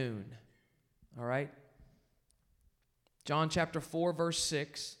noon. All right? John chapter 4, verse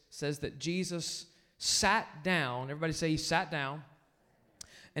 6 says that Jesus sat down. Everybody say he sat down.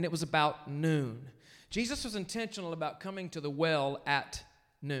 And it was about noon. Jesus was intentional about coming to the well at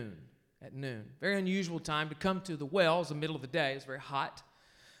noon. At noon. Very unusual time to come to the well. It was the middle of the day. It was very hot.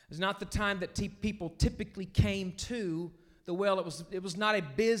 It's not the time that people typically came to the well. It was not a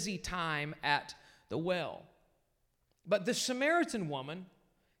busy time at the well. But the Samaritan woman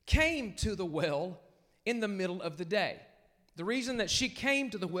came to the well in the middle of the day. The reason that she came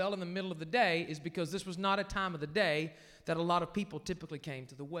to the well in the middle of the day is because this was not a time of the day that a lot of people typically came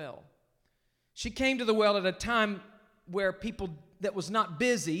to the well. She came to the well at a time where that was not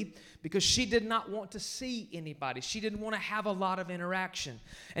busy because she did not want to see anybody. She didn't want to have a lot of interaction.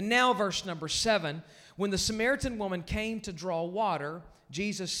 And now verse number 7, when the Samaritan woman came to draw water,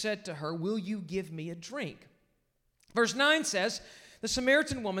 Jesus said to her, "Will you give me a drink?" Verse 9 says, the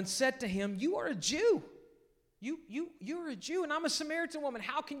Samaritan woman said to him, "You are a Jew. You're a Jew, and I'm a Samaritan woman.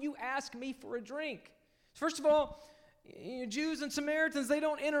 How can you ask me for a drink?" First of all, Jews and Samaritans, they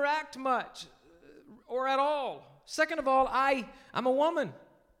don't interact much or at all. Second of all, I'm a woman.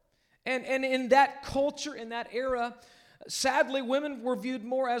 And in that culture, in that era, sadly, women were viewed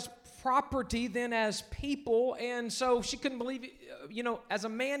more as property than as people. And so she couldn't believe, as a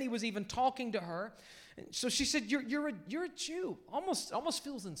man, he was even talking to her. And so she said, "You're a Jew." Almost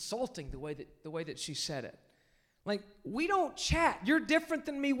feels insulting the way that she said it. Like, we don't chat. You're different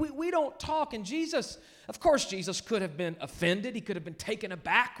than me. We don't talk. And Jesus, of course, Jesus could have been offended. He could have been taken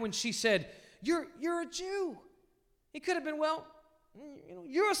aback when she said, You're a Jew. He could have been, well,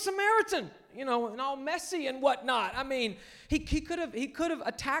 you're a Samaritan, and all messy and whatnot. I mean, he could have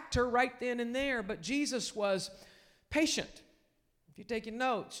attacked her right then and there, but Jesus was patient. If you're taking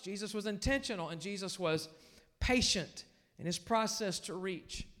notes, Jesus was intentional, and Jesus was patient in his process to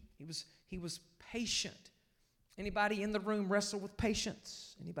reach. He was patient. Anybody in the room wrestle with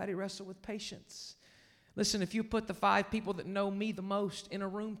patience? Anybody wrestle with patience? Listen, if you put the 5 people that know me the most in a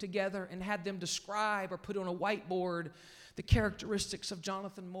room together and had them describe or put on a whiteboard the characteristics of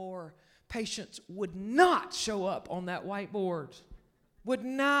Jonathan Moore, patience would not show up on that whiteboard. Would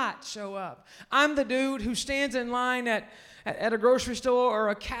not show up. I'm the dude who stands in line at a grocery store or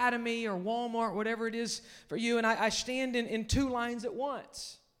Academy or Walmart, whatever it is for you, and I stand in 2 lines at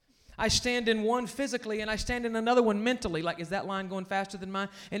once. I stand in one physically, and I stand in another one mentally. Like, is that line going faster than mine?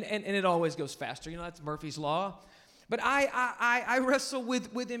 And it always goes faster. That's Murphy's Law. But I wrestle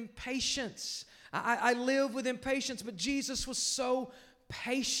with impatience. I live with impatience. But Jesus was so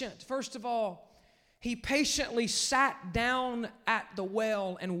patient. First of all, he patiently sat down at the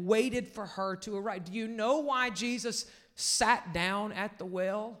well and waited for her to arrive. Do you know why Jesus sat down at the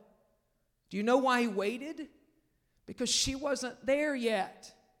well? Do you know why he waited? Because she wasn't there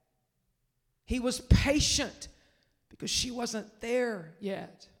yet. He was patient because she wasn't there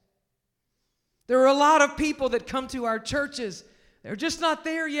yet. There are a lot of people that come to our churches. They're just not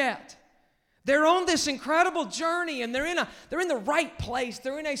there yet. They're on this incredible journey, and they're in the right place.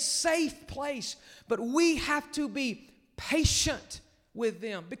 They're in a safe place. But we have to be patient with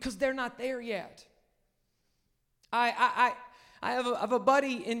them because they're not there yet. I have a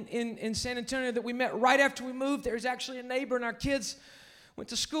buddy in San Antonio that we met right after we moved. There's actually a neighbor, and our kids went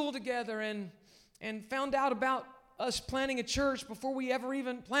to school together and found out about us planning a church before we ever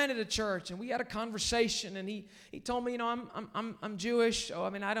even planted a church. And we had a conversation, and he told me, I'm Jewish, so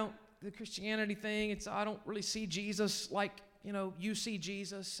I don't the Christianity thing. I don't really see Jesus like you see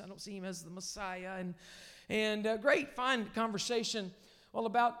Jesus. I don't see him as the Messiah. And great, fine conversation. Well,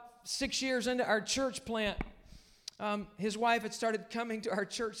 about 6 years into our church plant, his wife had started coming to our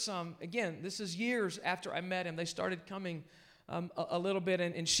church some. Again, this is years after I met him. They started coming a little bit,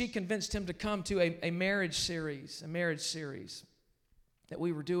 and she convinced him to come to a marriage series that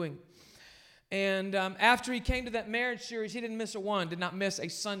we were doing. And after he came to that marriage series, he didn't miss did not miss a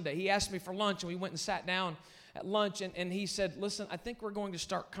Sunday. He asked me for lunch, and we went and sat down at lunch, and he said, listen, I think we're going to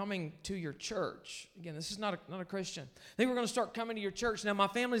start coming to your church. Again, this is not a Christian. I think we're going to start coming to your church. Now, my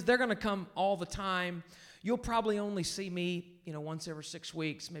family's, they're going to come all the time. You'll probably only see me, once every 6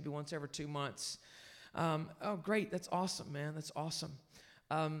 weeks, maybe once every 2 months. Oh, great. That's awesome, man. That's awesome.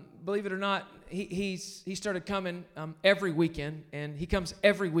 Believe it or not, he started coming every weekend, and he comes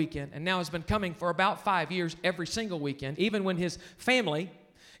every weekend, and now has been coming for about 5 years every single weekend. Even when his family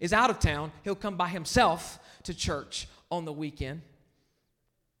is out of town, he'll come by himself to church on the weekend.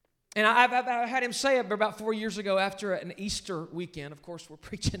 And I've had him say it about 4 years ago after an Easter weekend. Of course, we're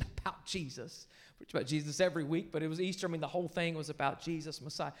preaching about Jesus. We preach about Jesus every week, but it was Easter. The whole thing was about Jesus,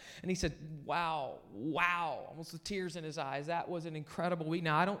 Messiah. And he said, wow, almost with tears in his eyes. That was an incredible week.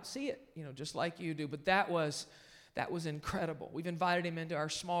 Now, I don't see it, just like you do, but that was incredible. We've invited him into our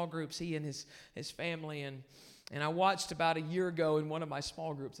small groups, he and his family, and I watched about a year ago in one of my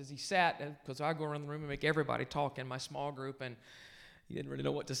small groups as he sat, because I go around the room and make everybody talk in my small group, and he didn't really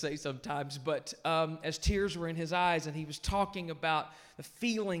know what to say sometimes, but as tears were in his eyes, and he was talking about the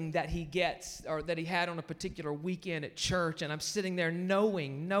feeling that he gets, or that he had on a particular weekend at church, and I'm sitting there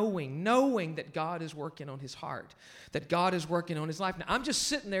knowing that God is working on his heart, that God is working on his life. Now, I'm just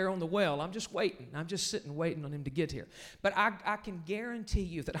sitting there on the well. I'm just waiting. I'm just sitting waiting on him to get here. But I can guarantee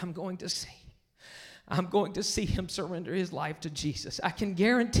you that I'm going to see him surrender his life to Jesus. I can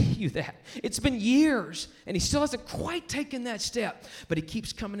guarantee you that. It's been years, and he still hasn't quite taken that step, but he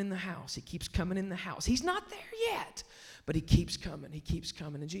keeps coming in the house. He keeps coming in the house. He's not there yet, but he keeps coming. He keeps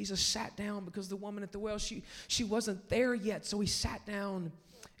coming. And Jesus sat down because the woman at the well, she wasn't there yet, so he sat down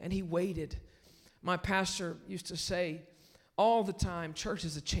and he waited. My pastor used to say all the time, church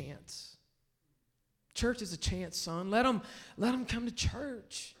is a chance. Church is a chance, son. Let them come to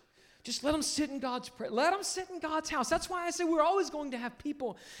church. Just let them sit in God's presence. Let them sit in God's house. That's why I say we're always going to have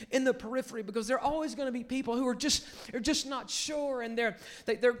people in the periphery, because there are always going to be people who are just not sure, and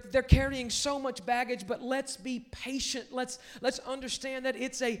they're carrying so much baggage. But let's be patient. Let's understand that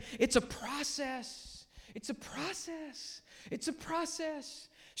it's a process. It's a process. It's a process.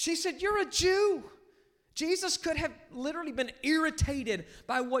 She said, "You're a Jew." Jesus could have literally been irritated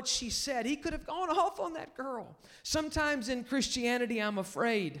by what she said. He could have gone off on that girl. Sometimes in Christianity, I'm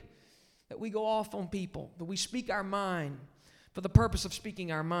afraid that we go off on people, that we speak our mind for the purpose of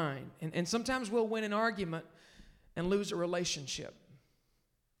speaking our mind. And sometimes we'll win an argument and lose a relationship.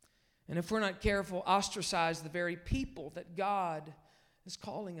 And if we're not careful, ostracize the very people that God is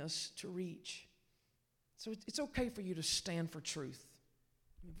calling us to reach. So it's okay for you to stand for truth.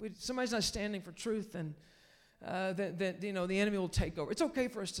 If somebody's not standing for truth, then the enemy will take over. It's okay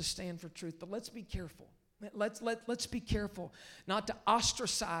for us to stand for truth, but let's be careful. Let's be careful not to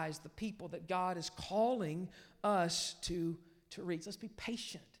ostracize the people that God is calling us to reach. Let's be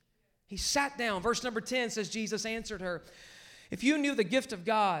patient. He sat down. Verse number 10 says, Jesus answered her, "If you knew the gift of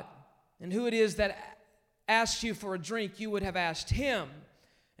God and who it is that asks you for a drink, you would have asked him,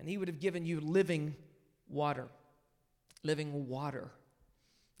 and he would have given you living water." Living water.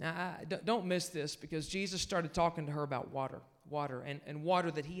 Now, don't miss this, because Jesus started talking to her about water and water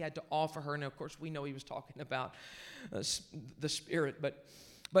that he had to offer her. Now, of course, we know he was talking about the Spirit, but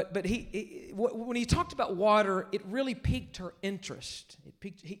when he talked about water, it really piqued her interest.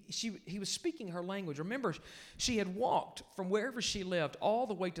 He was speaking her language. Remember, she had walked from wherever she lived all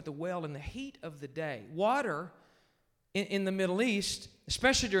the way to the well in the heat of the day. Water in the Middle East,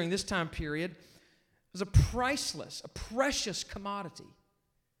 especially during this time period, was a precious commodity.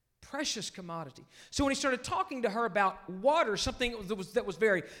 Precious commodity. So when he started talking to her about water, something that was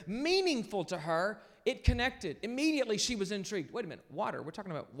very meaningful to her, it connected. Immediately she was intrigued. Wait a minute, water? We're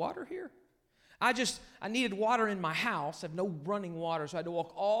talking about water here? I needed water in my house. I have no running water, so I had to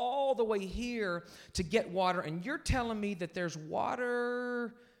walk all the way here to get water. And you're telling me that there's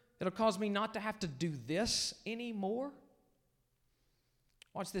water that'll cause me not to have to do this anymore?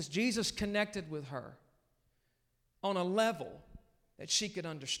 Watch this. Jesus connected with her on a level that she could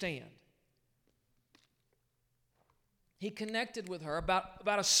understand. He connected with her about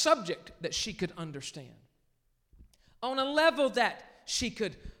a subject that she could understand, on a level that she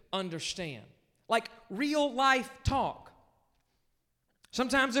could understand, like real life talk.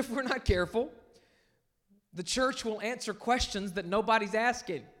 Sometimes if we're not careful, the church will answer questions that nobody's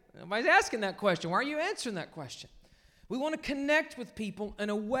asking. Nobody's asking that question. Why are you answering that question? We want to connect with people in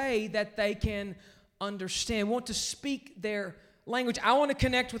a way that they can understand. We want to speak their language. I want to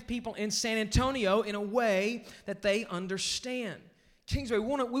connect with people in San Antonio in a way that they understand. Kingsway,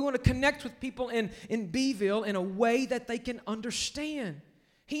 we want to connect with people in Beeville in a way that they can understand.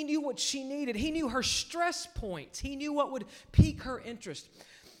 He knew what she needed. He knew her stress points. He knew what would pique her interest.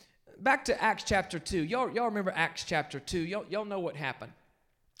 Back to Acts chapter 2. Y'all remember Acts chapter 2. Y'all know what happened.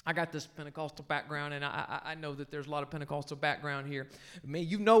 I got this Pentecostal background, and I know that there's a lot of Pentecostal background here. I mean,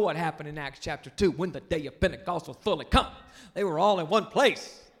 you know what happened in Acts chapter 2. When the day of Pentecost was fully come, they were all in one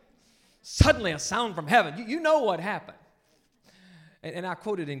place. Suddenly a sound from heaven. You know what happened. And I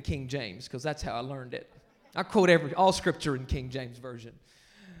quote it in King James because that's how I learned it. I quote all scripture in King James Version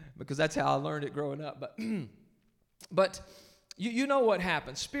because that's how I learned it growing up. But you know what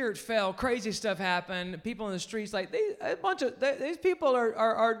happened. Spirit fell. Crazy stuff happened. People in the streets, like these people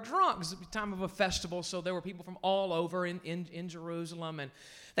are drunk. It's the time of a festival, so there were people from all over in Jerusalem, and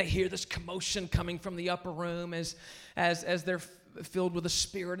they hear this commotion coming from the upper room as they're filled with the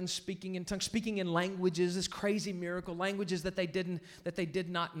Spirit and speaking in tongues, speaking in languages, this crazy miracle, languages that they did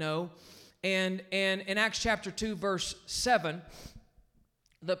not know. And in Acts chapter 2, verse 7,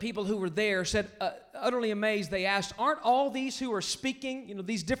 the people who were there said, utterly amazed, they asked, aren't all these who are speaking,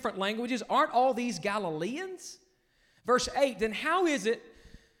 these different languages, aren't all these Galileans? Verse 8, then how is it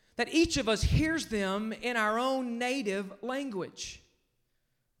that each of us hears them in our own native language?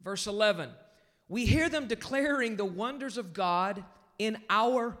 Verse 11, we hear them declaring the wonders of God in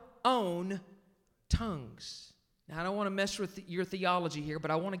our own tongues. Now, I don't want to mess with your theology here, but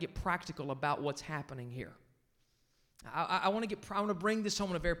I want to get practical about what's happening here. I want to bring this home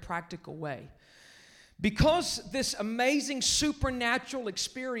in a very practical way. Because this amazing supernatural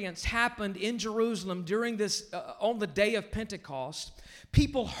experience happened in Jerusalem during this, on the day of Pentecost,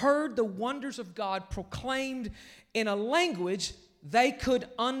 people heard the wonders of God proclaimed in a language they could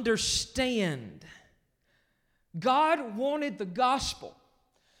understand. God wanted the gospel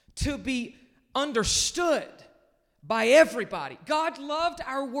to be understood by everybody. God loved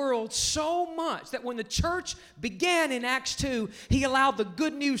our world so much that when the church began in Acts 2, He allowed the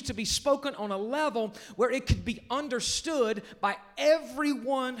good news to be spoken on a level where it could be understood by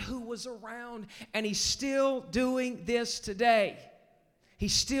everyone who was around. And He's still doing this today.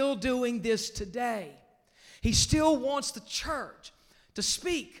 He's still doing this today. He still wants the church to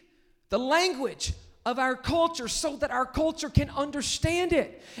speak the language of our culture so that our culture can understand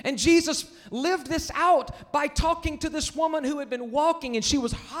it. And Jesus lived this out by talking to this woman who had been walking, and she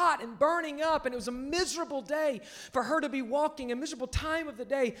was hot and burning up, and it was a miserable day for her to be walking, a miserable time of the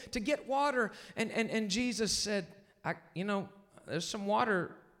day to get water. And Jesus said, there's some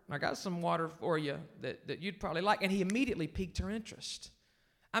water. I got some water for you that you'd probably like. And He immediately piqued her interest.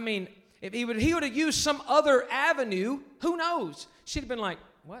 I mean, if he would have used some other avenue, who knows? She'd have been like,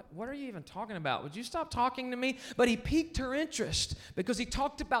 What are you even talking about? Would you stop talking to me? But He piqued her interest because He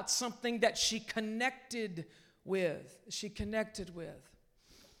talked about something that she connected with.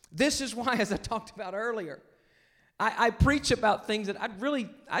 This is why, as I talked about earlier, I preach about things that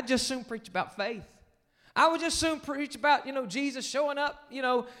I'd just soon preach about faith. I would just soon preach about, Jesus showing up,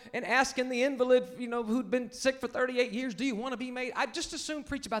 and asking the invalid, who'd been sick for 38 years, do you want to be made? I'd just as soon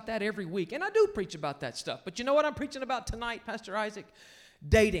preach about that every week. And I do preach about that stuff. But you know what I'm preaching about tonight, Pastor Isaac?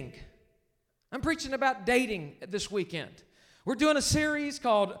 Dating. I'm preaching about dating this weekend. We're doing a series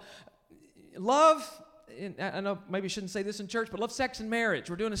called Love. I know maybe I shouldn't say this in church, but Love, Sex, and Marriage.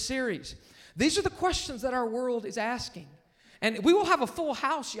 We're doing a series. These are the questions that our world is asking. And we will have a full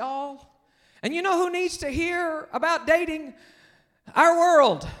house, y'all. And you know who needs to hear about dating? Our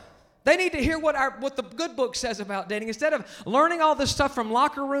world. They need to hear what the good book says about dating. Instead of learning all this stuff from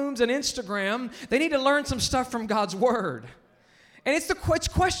locker rooms and Instagram, they need to learn some stuff from God's Word. And it's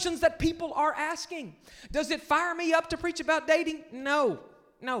questions that people are asking. Does it fire me up to preach about dating? No.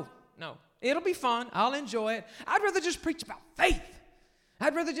 It'll be fun. I'll enjoy it. I'd rather just preach about faith.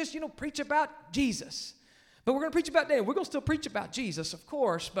 I'd rather just, preach about Jesus. But we're going to preach about dating. We're going to still preach about Jesus, of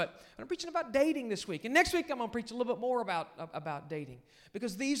course, but I'm preaching about dating this week. And next week, I'm going to preach a little bit more about dating,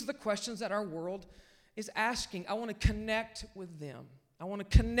 because these are the questions that our world is asking. I want to connect with them. I want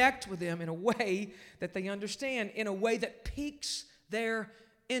to connect with them in a way that they understand, in a way that piques their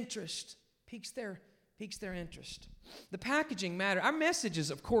interest. Piques their interest. The packaging matter. Our message is,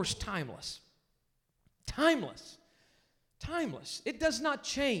 of course, timeless. Timeless. Timeless. It does not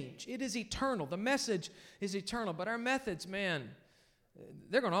change. It is eternal. The message is eternal. But our methods, man,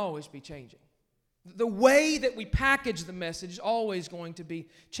 they're going to always be changing. The way that we package the message is always going to be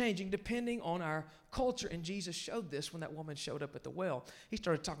changing depending on our culture. And Jesus showed this when that woman showed up at the well. He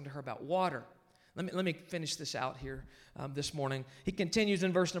started talking to her about water. Let me finish this out here this morning. He continues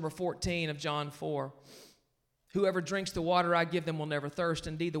in verse number 14 of John 4. Whoever drinks the water I give them will never thirst.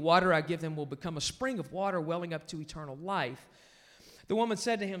 Indeed, the water I give them will become a spring of water welling up to eternal life. The woman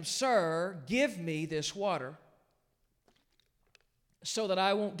said to him, Sir, give me this water so that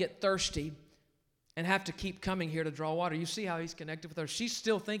I won't get thirsty and have to keep coming here to draw water. You see how he's connected with her. She's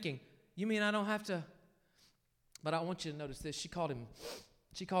still thinking, you mean I don't have to? But I want you to notice this. She called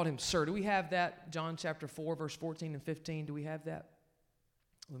him sir. Do we have that? John chapter 4, verse 14 and 15. Do we have that?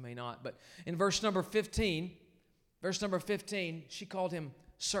 We may not. But in verse number 15, she called him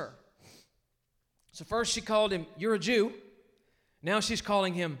sir. So first she called him, you're a Jew. Now she's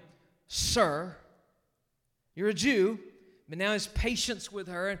calling him sir. You're a Jew. But now his patience with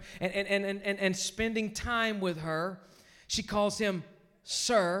her and spending time with her, she calls him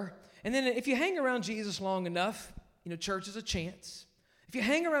sir. And then if you hang around Jesus long enough, church is a chance. If you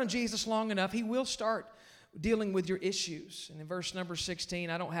hang around Jesus long enough, he will start dealing with your issues. And in verse number 16,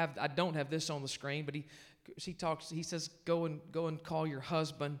 I don't have this on the screen, but he says, go and call your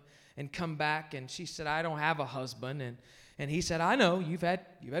husband and come back. And she said, I don't have a husband. And he said, I know, you've had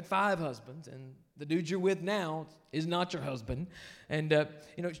 5 husbands, and the dude you're with now is not your husband. And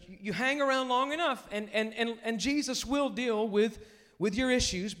you hang around long enough, and Jesus will deal with your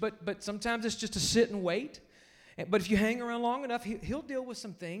issues, but sometimes it's just to sit and wait. But if you hang around long enough, he'll deal with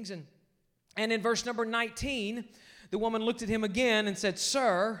some things. And in verse number 19, the woman looked at him again and said,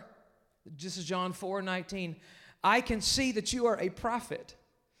 Sir, this is John 4:19, I can see that you are a prophet.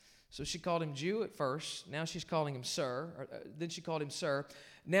 So she called him Jew at first. Now she's calling him sir. Then she called him sir.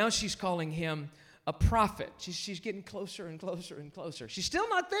 Now she's calling him a prophet. She's getting closer and closer and closer. She's still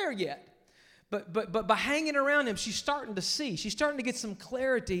not there yet. But by hanging around him, she's starting to see. She's starting to get some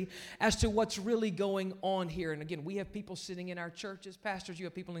clarity as to what's really going on here. And again, we have people sitting in our churches. Pastors, you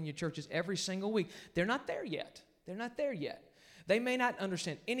have people in your churches every single week. They're not there yet. They're not there yet. They may not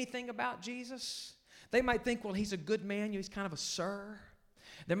understand anything about Jesus. They might think, well, he's a good man. He's kind of a sir.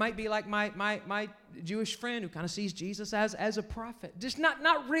 There might be like my Jewish friend who kind of sees Jesus as a prophet. Just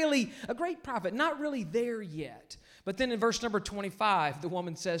not really a great prophet. Not really there yet. But then in verse number 25, the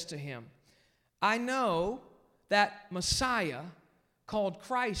woman says to him, I know that Messiah called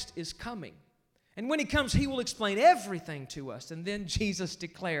Christ is coming. And when he comes, he will explain everything to us. And then Jesus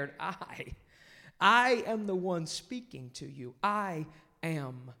declared, I am the one speaking to you. I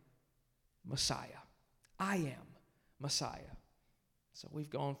am Messiah. I am Messiah. So we've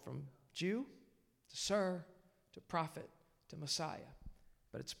gone from Jew to sir to prophet to Messiah.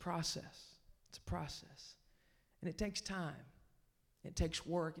 But it's a process. It's a process. And it takes time. It takes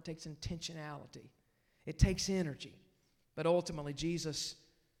work. It takes intentionality. It takes energy. But ultimately, Jesus,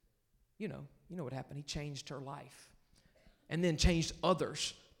 you know what happened. He changed her life and then changed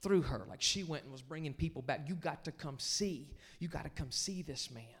others through her. Like she went and was bringing people back. You got to come see. You got to come see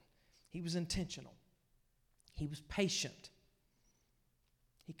this man. He was intentional. He was patient.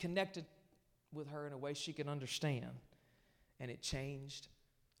 He connected with her in a way she could understand. And it changed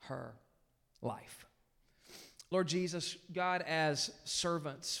her life. Lord Jesus, God, as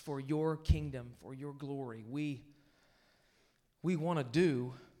servants for your kingdom, for your glory, we want to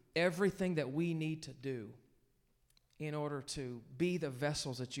do everything that we need to do in order to be the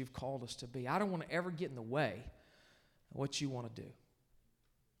vessels that you've called us to be. I don't want to ever get in the way of what you want to do.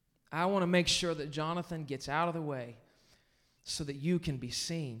 I want to make sure that Jonathan gets out of the way so that you can be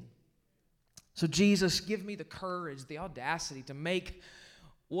seen. So Jesus, give me the courage, the audacity to make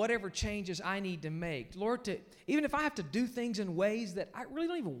whatever changes I need to make. Lord, even if I have to do things in ways that I really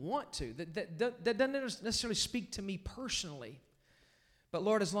don't even want to, that doesn't necessarily speak to me personally. But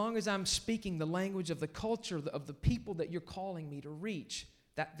Lord, as long as I'm speaking the language of the culture, of the people that you're calling me to reach,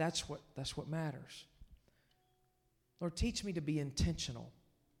 that's what matters. Lord, teach me to be intentional.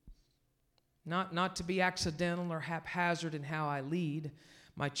 Not to be accidental or haphazard in how I lead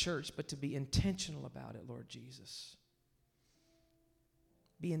my church, but to be intentional about it, Lord Jesus.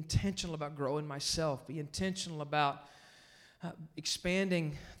 be intentional about growing myself, be intentional about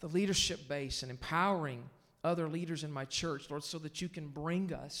expanding the leadership base and empowering other leaders in my church, Lord, so that you can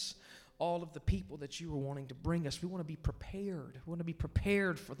bring us all of the people that you are wanting to bring us. We want to be prepared. We want to be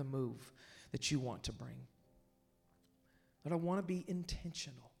prepared for the move that you want to bring. But I want to be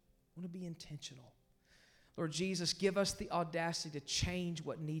intentional. I want to be intentional. Lord Jesus, give us the audacity to change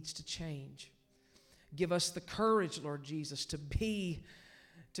what needs to change. Give us the courage, Lord Jesus, to be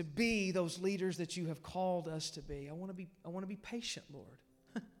those leaders that you have called us to be. I want to be patient, Lord.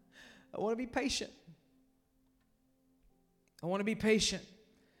 I want to be patient. I want to be patient.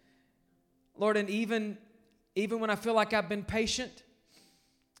 Lord, and even when I feel like I've been patient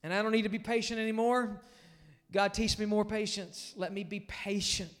and I don't need to be patient anymore, God, teach me more patience. Let me be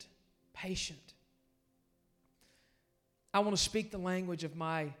patient. Patient. I want to speak the language of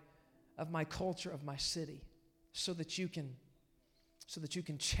my culture, of my city, so that you can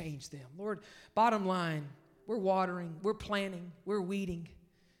change them. Lord, bottom line, we're watering, we're planting, we're weeding.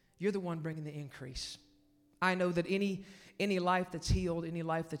 You're the one bringing the increase. I know that any life that's healed, any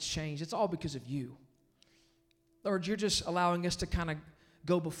life that's changed, it's all because of you. Lord, you're just allowing us to kind of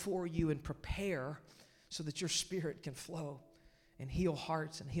go before you and prepare so that your Spirit can flow and heal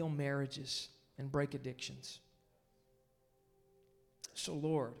hearts and heal marriages and break addictions. So,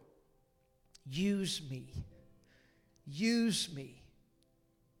 Lord, use me. Use me.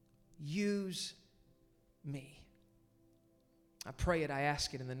 Use me. I pray it, I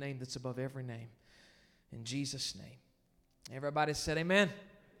ask it in the name that's above every name. In Jesus' name. Everybody said amen.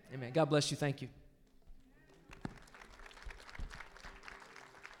 Amen. God bless you. Thank you.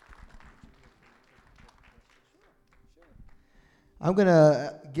 I'm going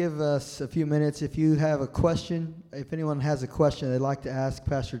to give us a few minutes. If you have a question, if anyone has a question they'd like to ask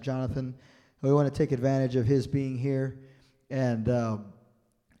Pastor Jonathan, we want to take advantage of his being here. And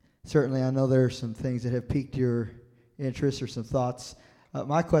certainly I know there are some things that have piqued your interest or some thoughts.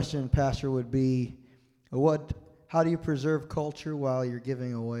 My question, Pastor, would be, how do you preserve culture while you're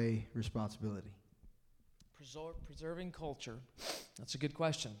giving away responsibility? Preserving culture, that's a good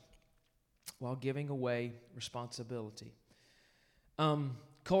question, while giving away responsibility.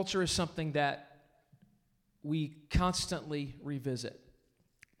 Culture is something that we constantly revisit.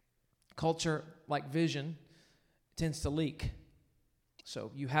 Culture, like vision, tends to leak.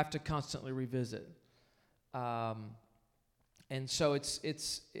 So you have to constantly revisit. And so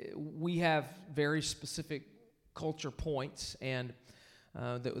we have very specific culture points and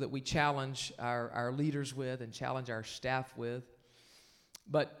that we challenge our leaders with and challenge our staff with.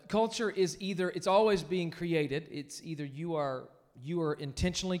 But culture is it's always being created. It's either you are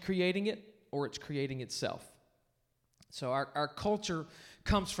intentionally creating it or it's creating itself. So our culture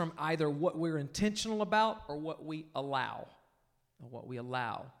comes from either what we're intentional about or what we allow.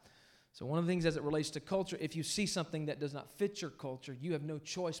 So one of the things as it relates to culture, if you see something that does not fit your culture, you have no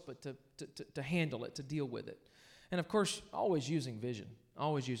choice but to handle it, to deal with it. And of course, always using vision.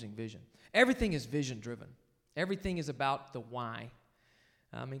 Everything is vision driven. Everything is about the why.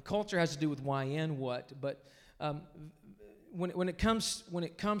 I mean, culture has to do with why and what, but when it comes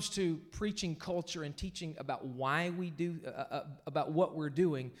to preaching culture and teaching about why we do about what we're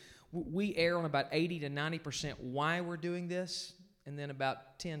doing, we err on about 80 to 90% why we're doing this, and then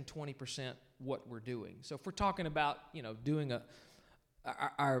about 10-20% what we're doing. So if we're talking about doing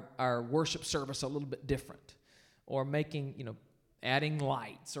our worship service a little bit different, or making adding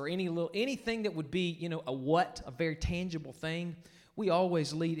lights, or anything that would be a very tangible thing, we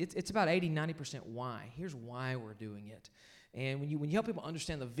always lead. It's about 80-90% why. Here's why we're doing it. And when you help people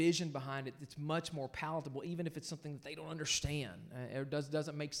understand the vision behind it, it's much more palatable, even if it's something that they don't understand or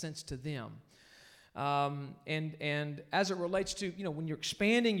doesn't make sense to them. And as it relates to when you're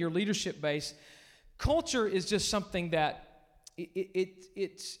expanding your leadership base, culture is just something that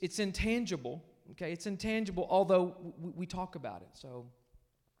it's intangible. Okay, it's intangible, although we talk about it. So,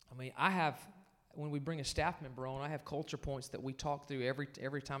 I mean, when we bring a staff member on, I have culture points that we talk through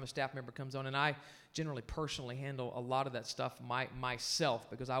every time a staff member comes on, and I generally personally handle a lot of that stuff myself,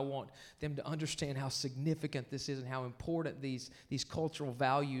 because I want them to understand how significant this is and how important these cultural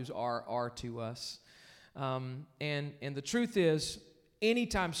values are to us. And the truth is,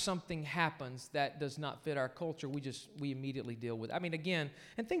 anytime something happens that does not fit our culture, we immediately deal with it. I mean, again,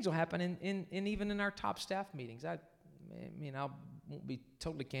 and things will happen in even in our top staff meetings. I won't be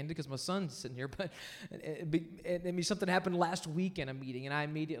totally candid because my son's sitting here, but something happened last week in a meeting, and I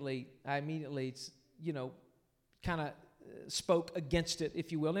immediately kind of spoke against it,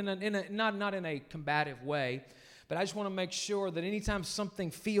 if you will, not in a combative way, but I just want to make sure that anytime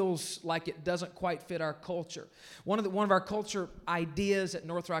something feels like it doesn't quite fit our culture, one of our culture ideas at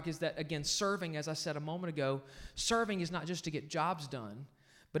North Rock is that, again, serving, as I said a moment ago, serving is not just to get jobs done,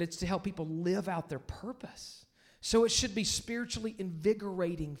 but it's to help people live out their purpose. So it should be spiritually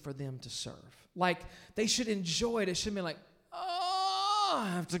invigorating for them to serve. Like, they should enjoy it. It shouldn't be like, oh, I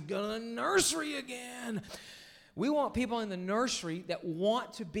have to go to the nursery again. We want people in the nursery that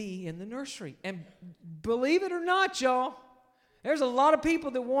want to be in the nursery. And believe it or not, y'all, there's a lot of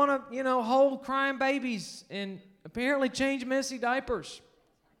people that want to, hold crying babies and apparently change messy diapers.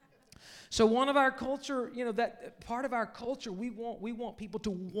 So one of our culture, that part of our culture, we want people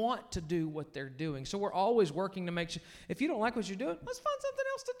to want to do what they're doing. So we're always working to make sure, if you don't like what you're doing, let's find something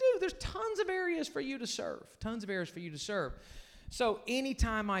else to do. There's tons of areas for you to serve. So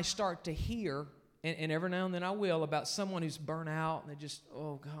anytime I start to hear, and every now and then I will, about someone who's burnt out and they just,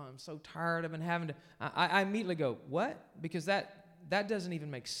 oh God, I'm so tired of having to, I immediately go, what? Because that doesn't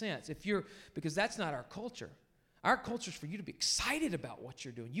even make sense. Because that's not our culture. Our culture is for you to be excited about what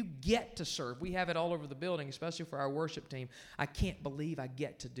you're doing. You get to serve. We have it all over the building, especially for our worship team. I can't believe I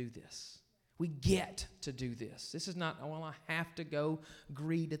get to do this. We get to do this. This is not, well, I have to go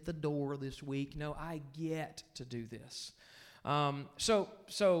greet at the door this week. No, I get to do this.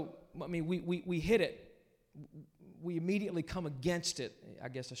 We hit it. We immediately come against it, I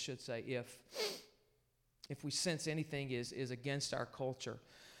guess I should say, if we sense anything is against our culture.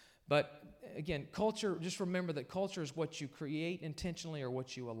 But again, culture, just remember that culture is what you create intentionally or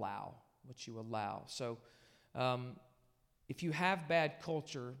what you allow. So if you have bad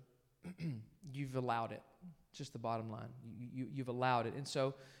culture, you've allowed it. Just the bottom line. You've allowed it. And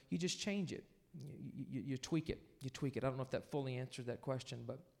so you just change it. You tweak it. I don't know if that fully answered that question,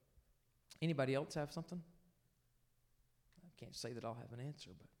 but anybody else have something? I can't say that I'll have an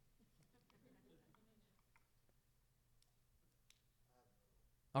answer, but.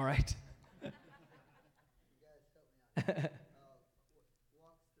 All right. You guys help me out.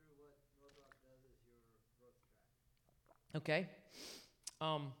 Walk through what North Rock does as your growth track. Okay.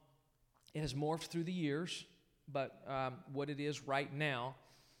 It has morphed through the years, but what it is right now,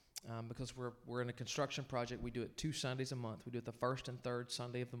 because we're in a construction project, we do it 2 Sundays a month. We do it the first and third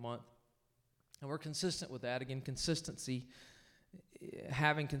Sunday of the month. And we're consistent with that. Again,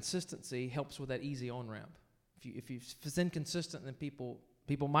 having consistency helps with that easy on-ramp. If it's inconsistent, then people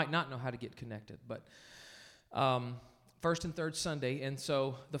might not know how to get connected. But first and third Sunday, and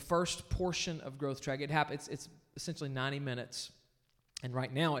so the first portion of Growth Track, it's essentially 90 minutes, and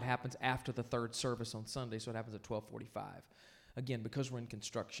right now it happens after the third service on Sunday, so it happens at 12:45. Again, because we're in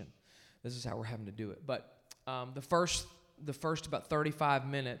construction, this is how we're having to do it. But the first about 35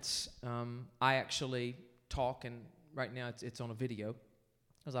 minutes, I actually talk, and right now it's on a video.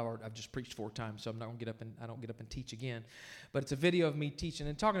 As I've just preached 4 times, so I don't get up and teach again. But it's a video of me teaching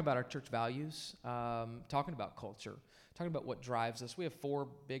and talking about our church values, talking about culture, talking about what drives us. We have 4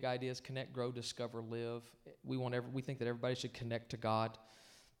 big ideas: connect, grow, discover, live. We think that everybody should connect to God,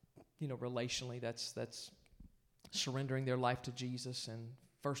 relationally. That's surrendering their life to Jesus, and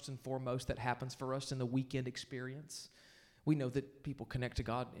first and foremost, that happens for us in the weekend experience. We know that people connect to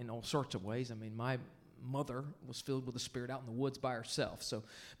God in all sorts of ways. I mean, my mother was filled with the Spirit out in the woods by herself. So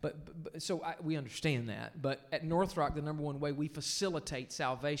we understand that. But at North Rock, the number one way we facilitate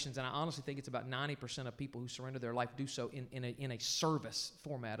salvations, and I honestly think it's about 90% of people who surrender their life do so in a service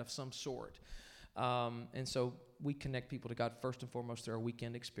format of some sort. And so we connect people to God first and foremost through our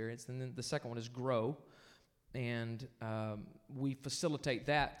weekend experience. And then the second one is grow. And we facilitate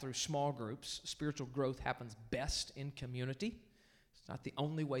that through small groups. Spiritual growth happens best in community. It's not the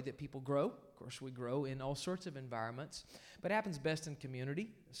only way that people grow. Of course, we grow in all sorts of environments, but it happens best in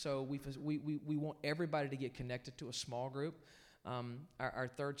community. So we want everybody to get connected to a small group. Our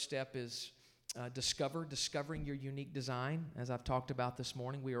third step is discovering your unique design. As I've talked about this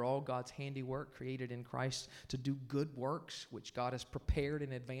morning, we are all God's handiwork, created in Christ to do good works, which God has prepared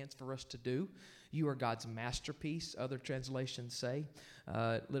in advance for us to do. You are God's masterpiece, other translations say.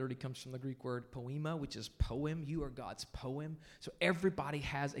 It literally comes from the Greek word poema, which is poem. You are God's poem. So everybody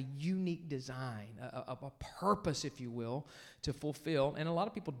has a unique design, a purpose, if you will, to fulfill. And a lot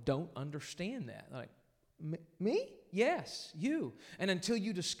of people don't understand that. Like, me? Yes, you. And until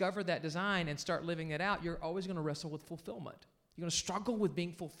you discover that design and start living it out, you're always going to wrestle with fulfillment. You're going to struggle with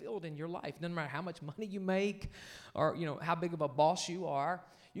being fulfilled in your life. No matter how much money you make or how big of a boss you are,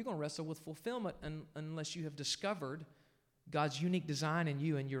 you're going to wrestle with fulfillment unless you have discovered God's unique design in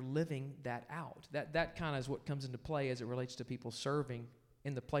you and you're living that out. That kind of is what comes into play as it relates to people serving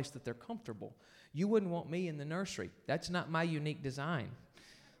in the place that they're comfortable. You wouldn't want me in the nursery. That's not my unique design.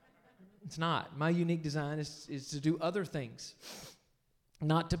 It's not. My unique design is to do other things,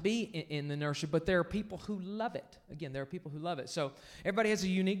 not to be in the nursery, but there are people who love it. Again, there are people who love it. So everybody has a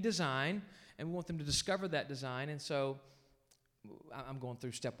unique design, and we want them to discover that design. And so I'm going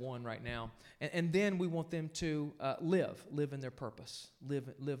through step 1 right now. And then we want them to live in their purpose,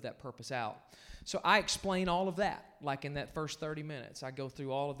 live that purpose out. So I explain all of that, like in that first 30 minutes. I go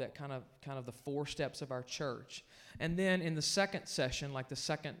through all of that kind of the 4 steps of our church. And then in the second session, like the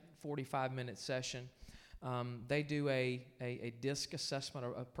second 45-minute session, they do a DISC assessment,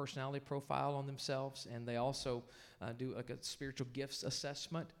 or a personality profile on themselves, and they also do like a spiritual gifts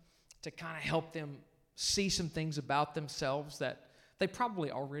assessment to kind of help them see some things about themselves that they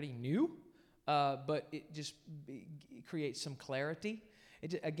probably already knew, but it just creates some clarity.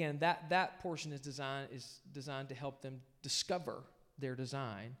 Again, that portion is designed to help them discover their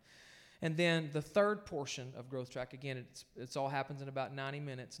design. And then the third portion of Growth Track, again, it's all happens in about 90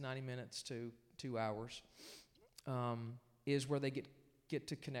 minutes to 2 hours, is where they get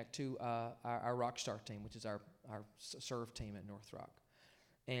to connect to our Rockstar team, which is our serve team at North Rock.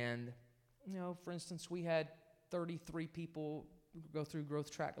 And, for instance, we had 33 people go through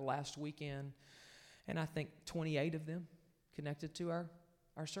Growth Track last weekend, and I think 28 of them connected to our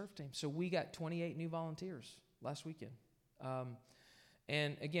serve team. So we got 28 new volunteers last weekend.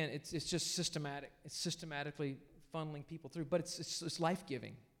 And again, it's just systematic. It's systematically funneling people through, but it's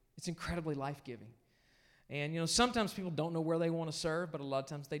life-giving. It's incredibly life-giving. And, sometimes people don't know where they want to serve, but a lot of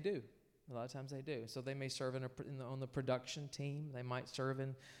times they do. So they may serve on the production team. They might serve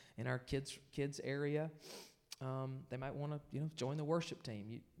in our kids area. They might want to, join the worship team.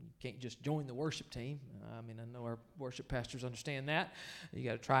 You can't just join the worship team. I know our worship pastors understand that. You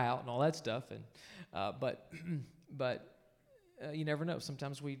got to try out and all that stuff. And but you never know.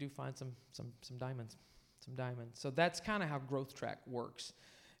 Sometimes we do find some diamonds. So that's kind of how Growth Track works.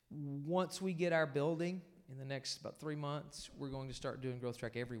 Once we get our building, in the next about 3 months, we're going to start doing Growth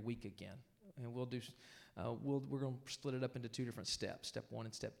Track every week again, and we're going to split it up into 2 different steps, step 1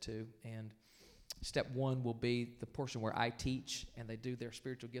 and step 2. And step 1 will be the portion where I teach and they do their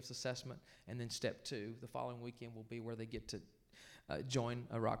spiritual gifts assessment, and then step 2, the following weekend, will be where they get to join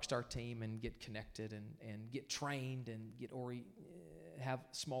a Rockstar team and get connected and get trained and have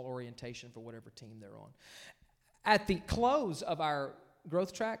small orientation for whatever team they're on. At the close of our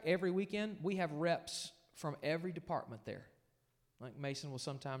Growth Track every weekend, we have reps from every department there. Like Mason will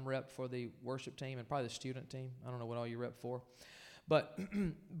sometime rep for the worship team and probably the student team. I don't know what all you rep for. But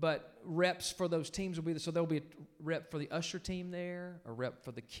reps for those teams will be there. So there'll be a rep for the usher team there, a rep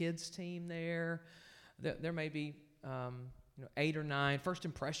for the kids team there. There may be 8 or 9. First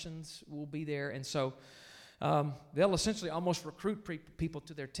impressions will be there. And so they'll essentially almost recruit people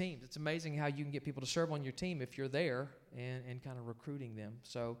to their teams. It's amazing how you can get people to serve on your team if you're there and kind of recruiting them.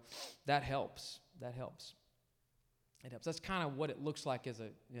 So that helps. It helps. That's kind of what it looks like as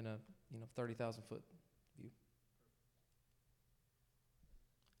in a 30,000 foot view.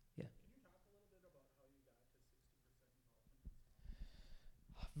 Yeah. Can you talk a little bit about how you got to 60%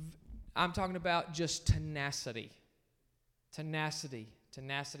 involvement? I'm talking about just tenacity,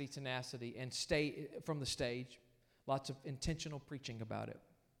 and stay from the stage. Lots of intentional preaching about it.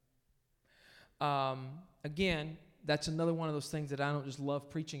 Again, that's another one of those things that I don't just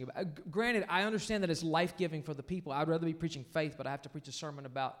love preaching about. Granted, I understand that it's life-giving for the people. I'd rather be preaching faith, but I have to preach a sermon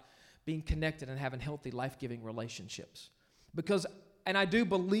about being connected and having healthy, life-giving relationships. And I do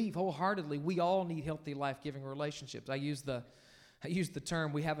believe wholeheartedly we all need healthy, life-giving relationships. I use the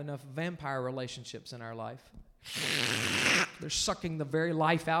term, we have enough vampire relationships in our life. They're sucking the very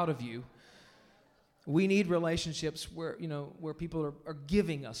life out of you. We need relationships where people are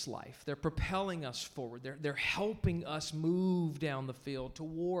giving us life. They're propelling us forward. They're helping us move down the field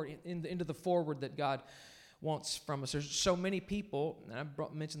toward into the forward that God wants from us. There's so many people, and I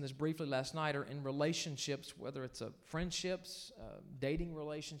mentioned this briefly last night, are in relationships, whether it's friendships, dating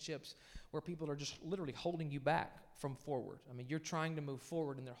relationships, where people are just literally holding you back from forward. You're trying to move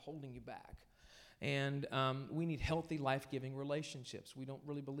forward, and they're holding you back. And we need healthy, life-giving relationships. We don't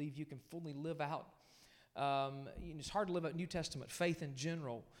really believe you can fully live out. It's hard to live out New Testament faith in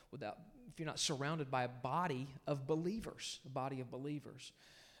general if you're not surrounded by a body of believers.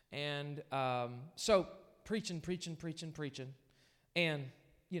 And so preaching. And,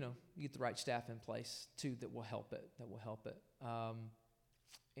 you get the right staff in place, too, that will help it.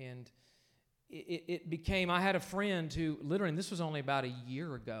 And it became, I had a friend who, literally, and this was only about a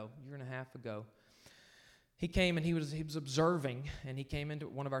year and a half ago, he came and he was observing, and he came into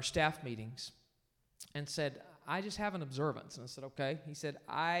one of our staff meetings and said, I just have an observance. And I said, okay. He said,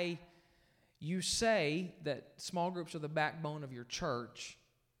 you say that small groups are the backbone of your church,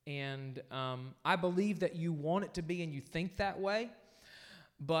 And I believe that you want it to be and you think that way.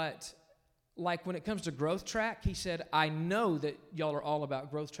 But like when it comes to Growth Track, he said, I know that y'all are all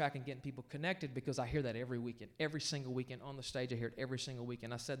about Growth Track and getting people connected because I hear that every weekend, every single weekend on the stage. I hear it every single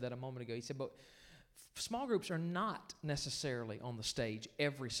weekend. I said that a moment ago. He said, but small groups are not necessarily on the stage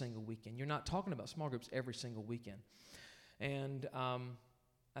every single weekend. You're not talking about small groups every single weekend. And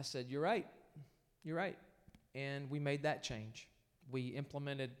I said, you're right. You're right. And we made that change. We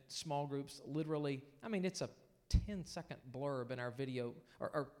implemented small groups literally. I mean, it's a 10-second blurb in our video,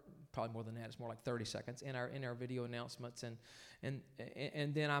 or probably more than that. It's more like 30 seconds in our video announcements, and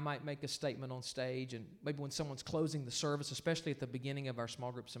then I might make a statement on stage, and maybe when someone's closing the service, especially at the beginning of our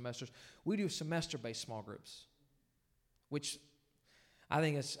small group semesters, we do semester-based small groups, which I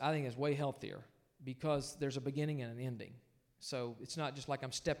think is way healthier because there's a beginning and an ending. So it's not just like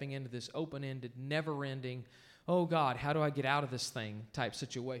I'm stepping into this open-ended, never-ending, oh God, how do I get out of this thing type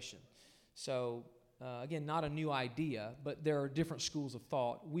situation. So again, not a new idea, but there are different schools of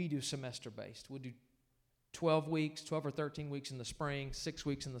thought. We do semester-based. We do 12 weeks, 12 or 13 weeks in the spring, 6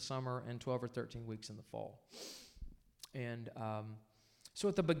 weeks in the summer, and 12 or 13 weeks in the fall. And so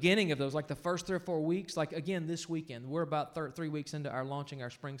at the beginning of those, like the first 3 or 4 weeks, like again this weekend, we're about 3 weeks into our launching our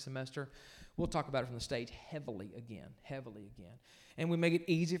spring semester. We'll talk about it from the stage heavily again. And we make it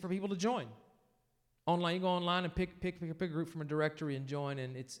easy for people to join. Online, you go online and pick a group from a directory and join,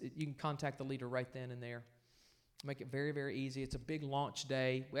 and you can contact the leader right then and there. Make it very, very easy. It's a big launch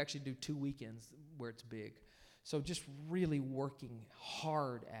day. We actually do 2 weekends where it's big. So just really working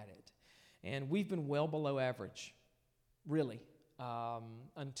hard at it. And we've been well below average, really,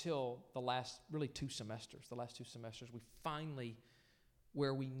 until the last, really 2 semesters. The last 2 semesters, we finally,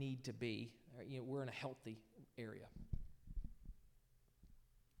 where we need to be, we're in a healthy area.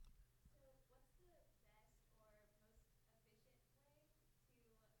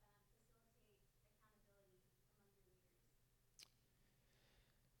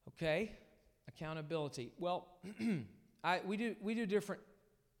 Okay, accountability. Well, we do different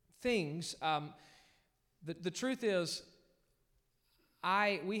things. The truth is,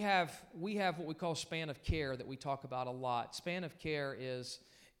 we have what we call span of care that we talk about a lot. Span of care is,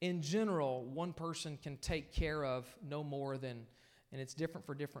 in general, one person can take care of no more than, and it's different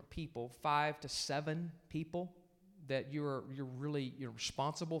for different people, 5 to 7 people that you're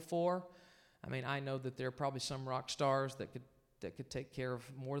responsible for. I mean, I know that there are probably some rock stars that could take care of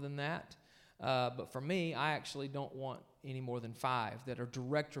more than that. But for me, I actually don't want any more than 5 that are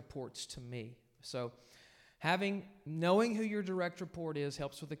direct reports to me. So knowing who your direct report is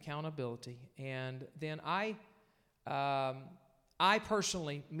helps with accountability. And then I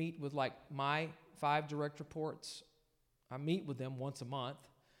personally meet with like my 5 direct reports. I meet with them once a month.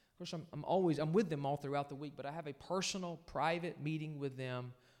 Of course, I'm with them all throughout the week, but I have a personal, private meeting with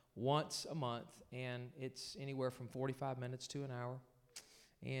them once a month, and it's anywhere from 45 minutes to an hour.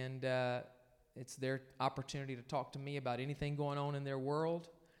 And it's their opportunity to talk to me about anything going on in their world,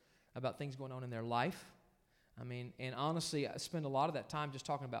 about things going on in their life. I mean, and honestly, I spend a lot of that time just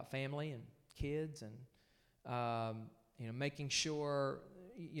talking about family and kids and, making sure,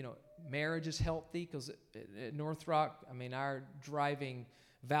 marriage is healthy, because at North Rock, I mean, our driving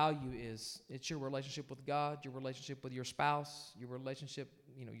value is it's your relationship with God, your relationship with your spouse, your relationship,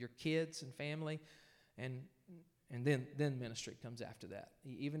 your kids and family, and then ministry comes after that.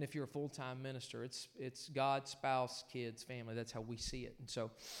 Even if you're a full-time minister, it's God, spouse, kids, family. That's how we see it. And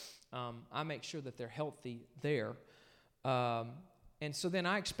so I make sure that they're healthy there. And so then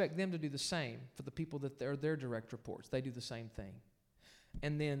I expect them to do the same for the people that they're their direct reports. They do the same thing.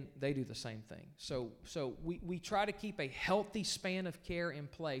 And then they do the same thing. So we try to keep a healthy span of care in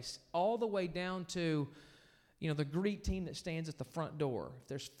place all the way down to, the greet team that stands at the front door. If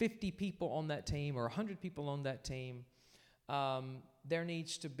there's 50 people on that team or 100 people on that team, there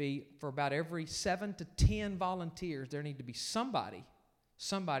needs to be, for about every 7 to 10 volunteers, there need to be somebody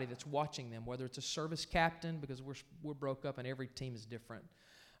that's watching them, whether it's a service captain, because we're broke up and every team is different,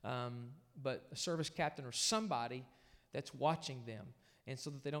 but a service captain or somebody that's watching them. And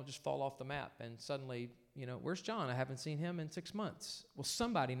so that they don't just fall off the map and suddenly, where's John? I haven't seen him in 6 months. Well,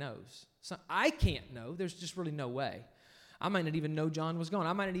 somebody knows. So I can't know. There's just really no way. I might not even know John was gone.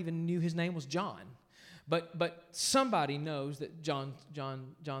 I might not even knew his name was John. But somebody knows that John's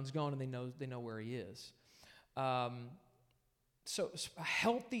gone, and they know where he is. So a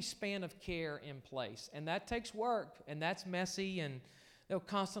healthy span of care in place, and that takes work, and that's messy, and they'll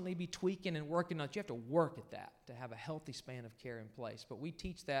constantly be tweaking and working on it. You have to work at that to have a healthy span of care in place. But we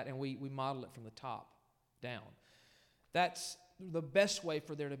teach that, and we model it from the top down. That's the best way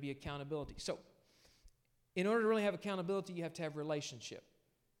for there to be accountability. So in order to really have accountability, you have to have relationship.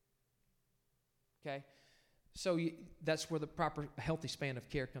 Okay? So that's where the proper healthy span of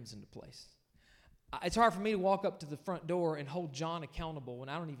care comes into place. It's hard for me to walk up to the front door and hold John accountable when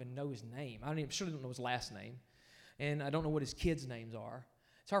I don't even know his name. I don't know his last name, and I don't know what his kids' names are.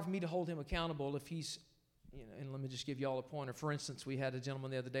 It's hard for me to hold him accountable if he's, and let me just give you all a pointer. For instance, we had a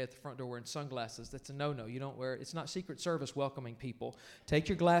gentleman the other day at the front door wearing sunglasses. That's a no-no. You don't wear it. It's not Secret Service welcoming people. Take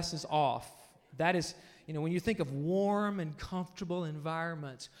your glasses off. That is, when you think of warm and comfortable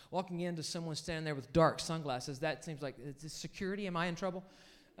environments, walking into someone standing there with dark sunglasses, that seems like, is this security? Am I in trouble?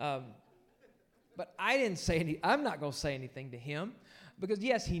 But I didn't say I'm not going to say anything to him because,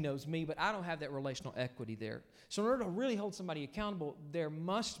 yes, he knows me, but I don't have that relational equity there. So in order to really hold somebody accountable, there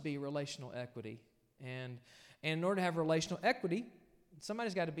must be relational equity. And in order to have relational equity,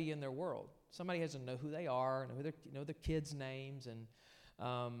 somebody's got to be in their world. Somebody has to know who they are, know their kids' names. And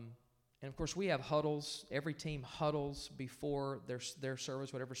of course, we have huddles. Every team huddles before their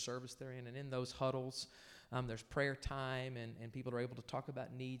service, whatever service they're in. And in those huddles, there's prayer time, and people are able to talk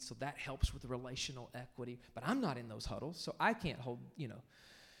about needs, so that helps with the relational equity. But I'm not in those huddles, so I can't hold,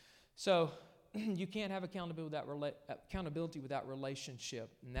 So you can't have accountability without relationship,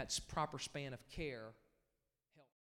 and that's proper span of care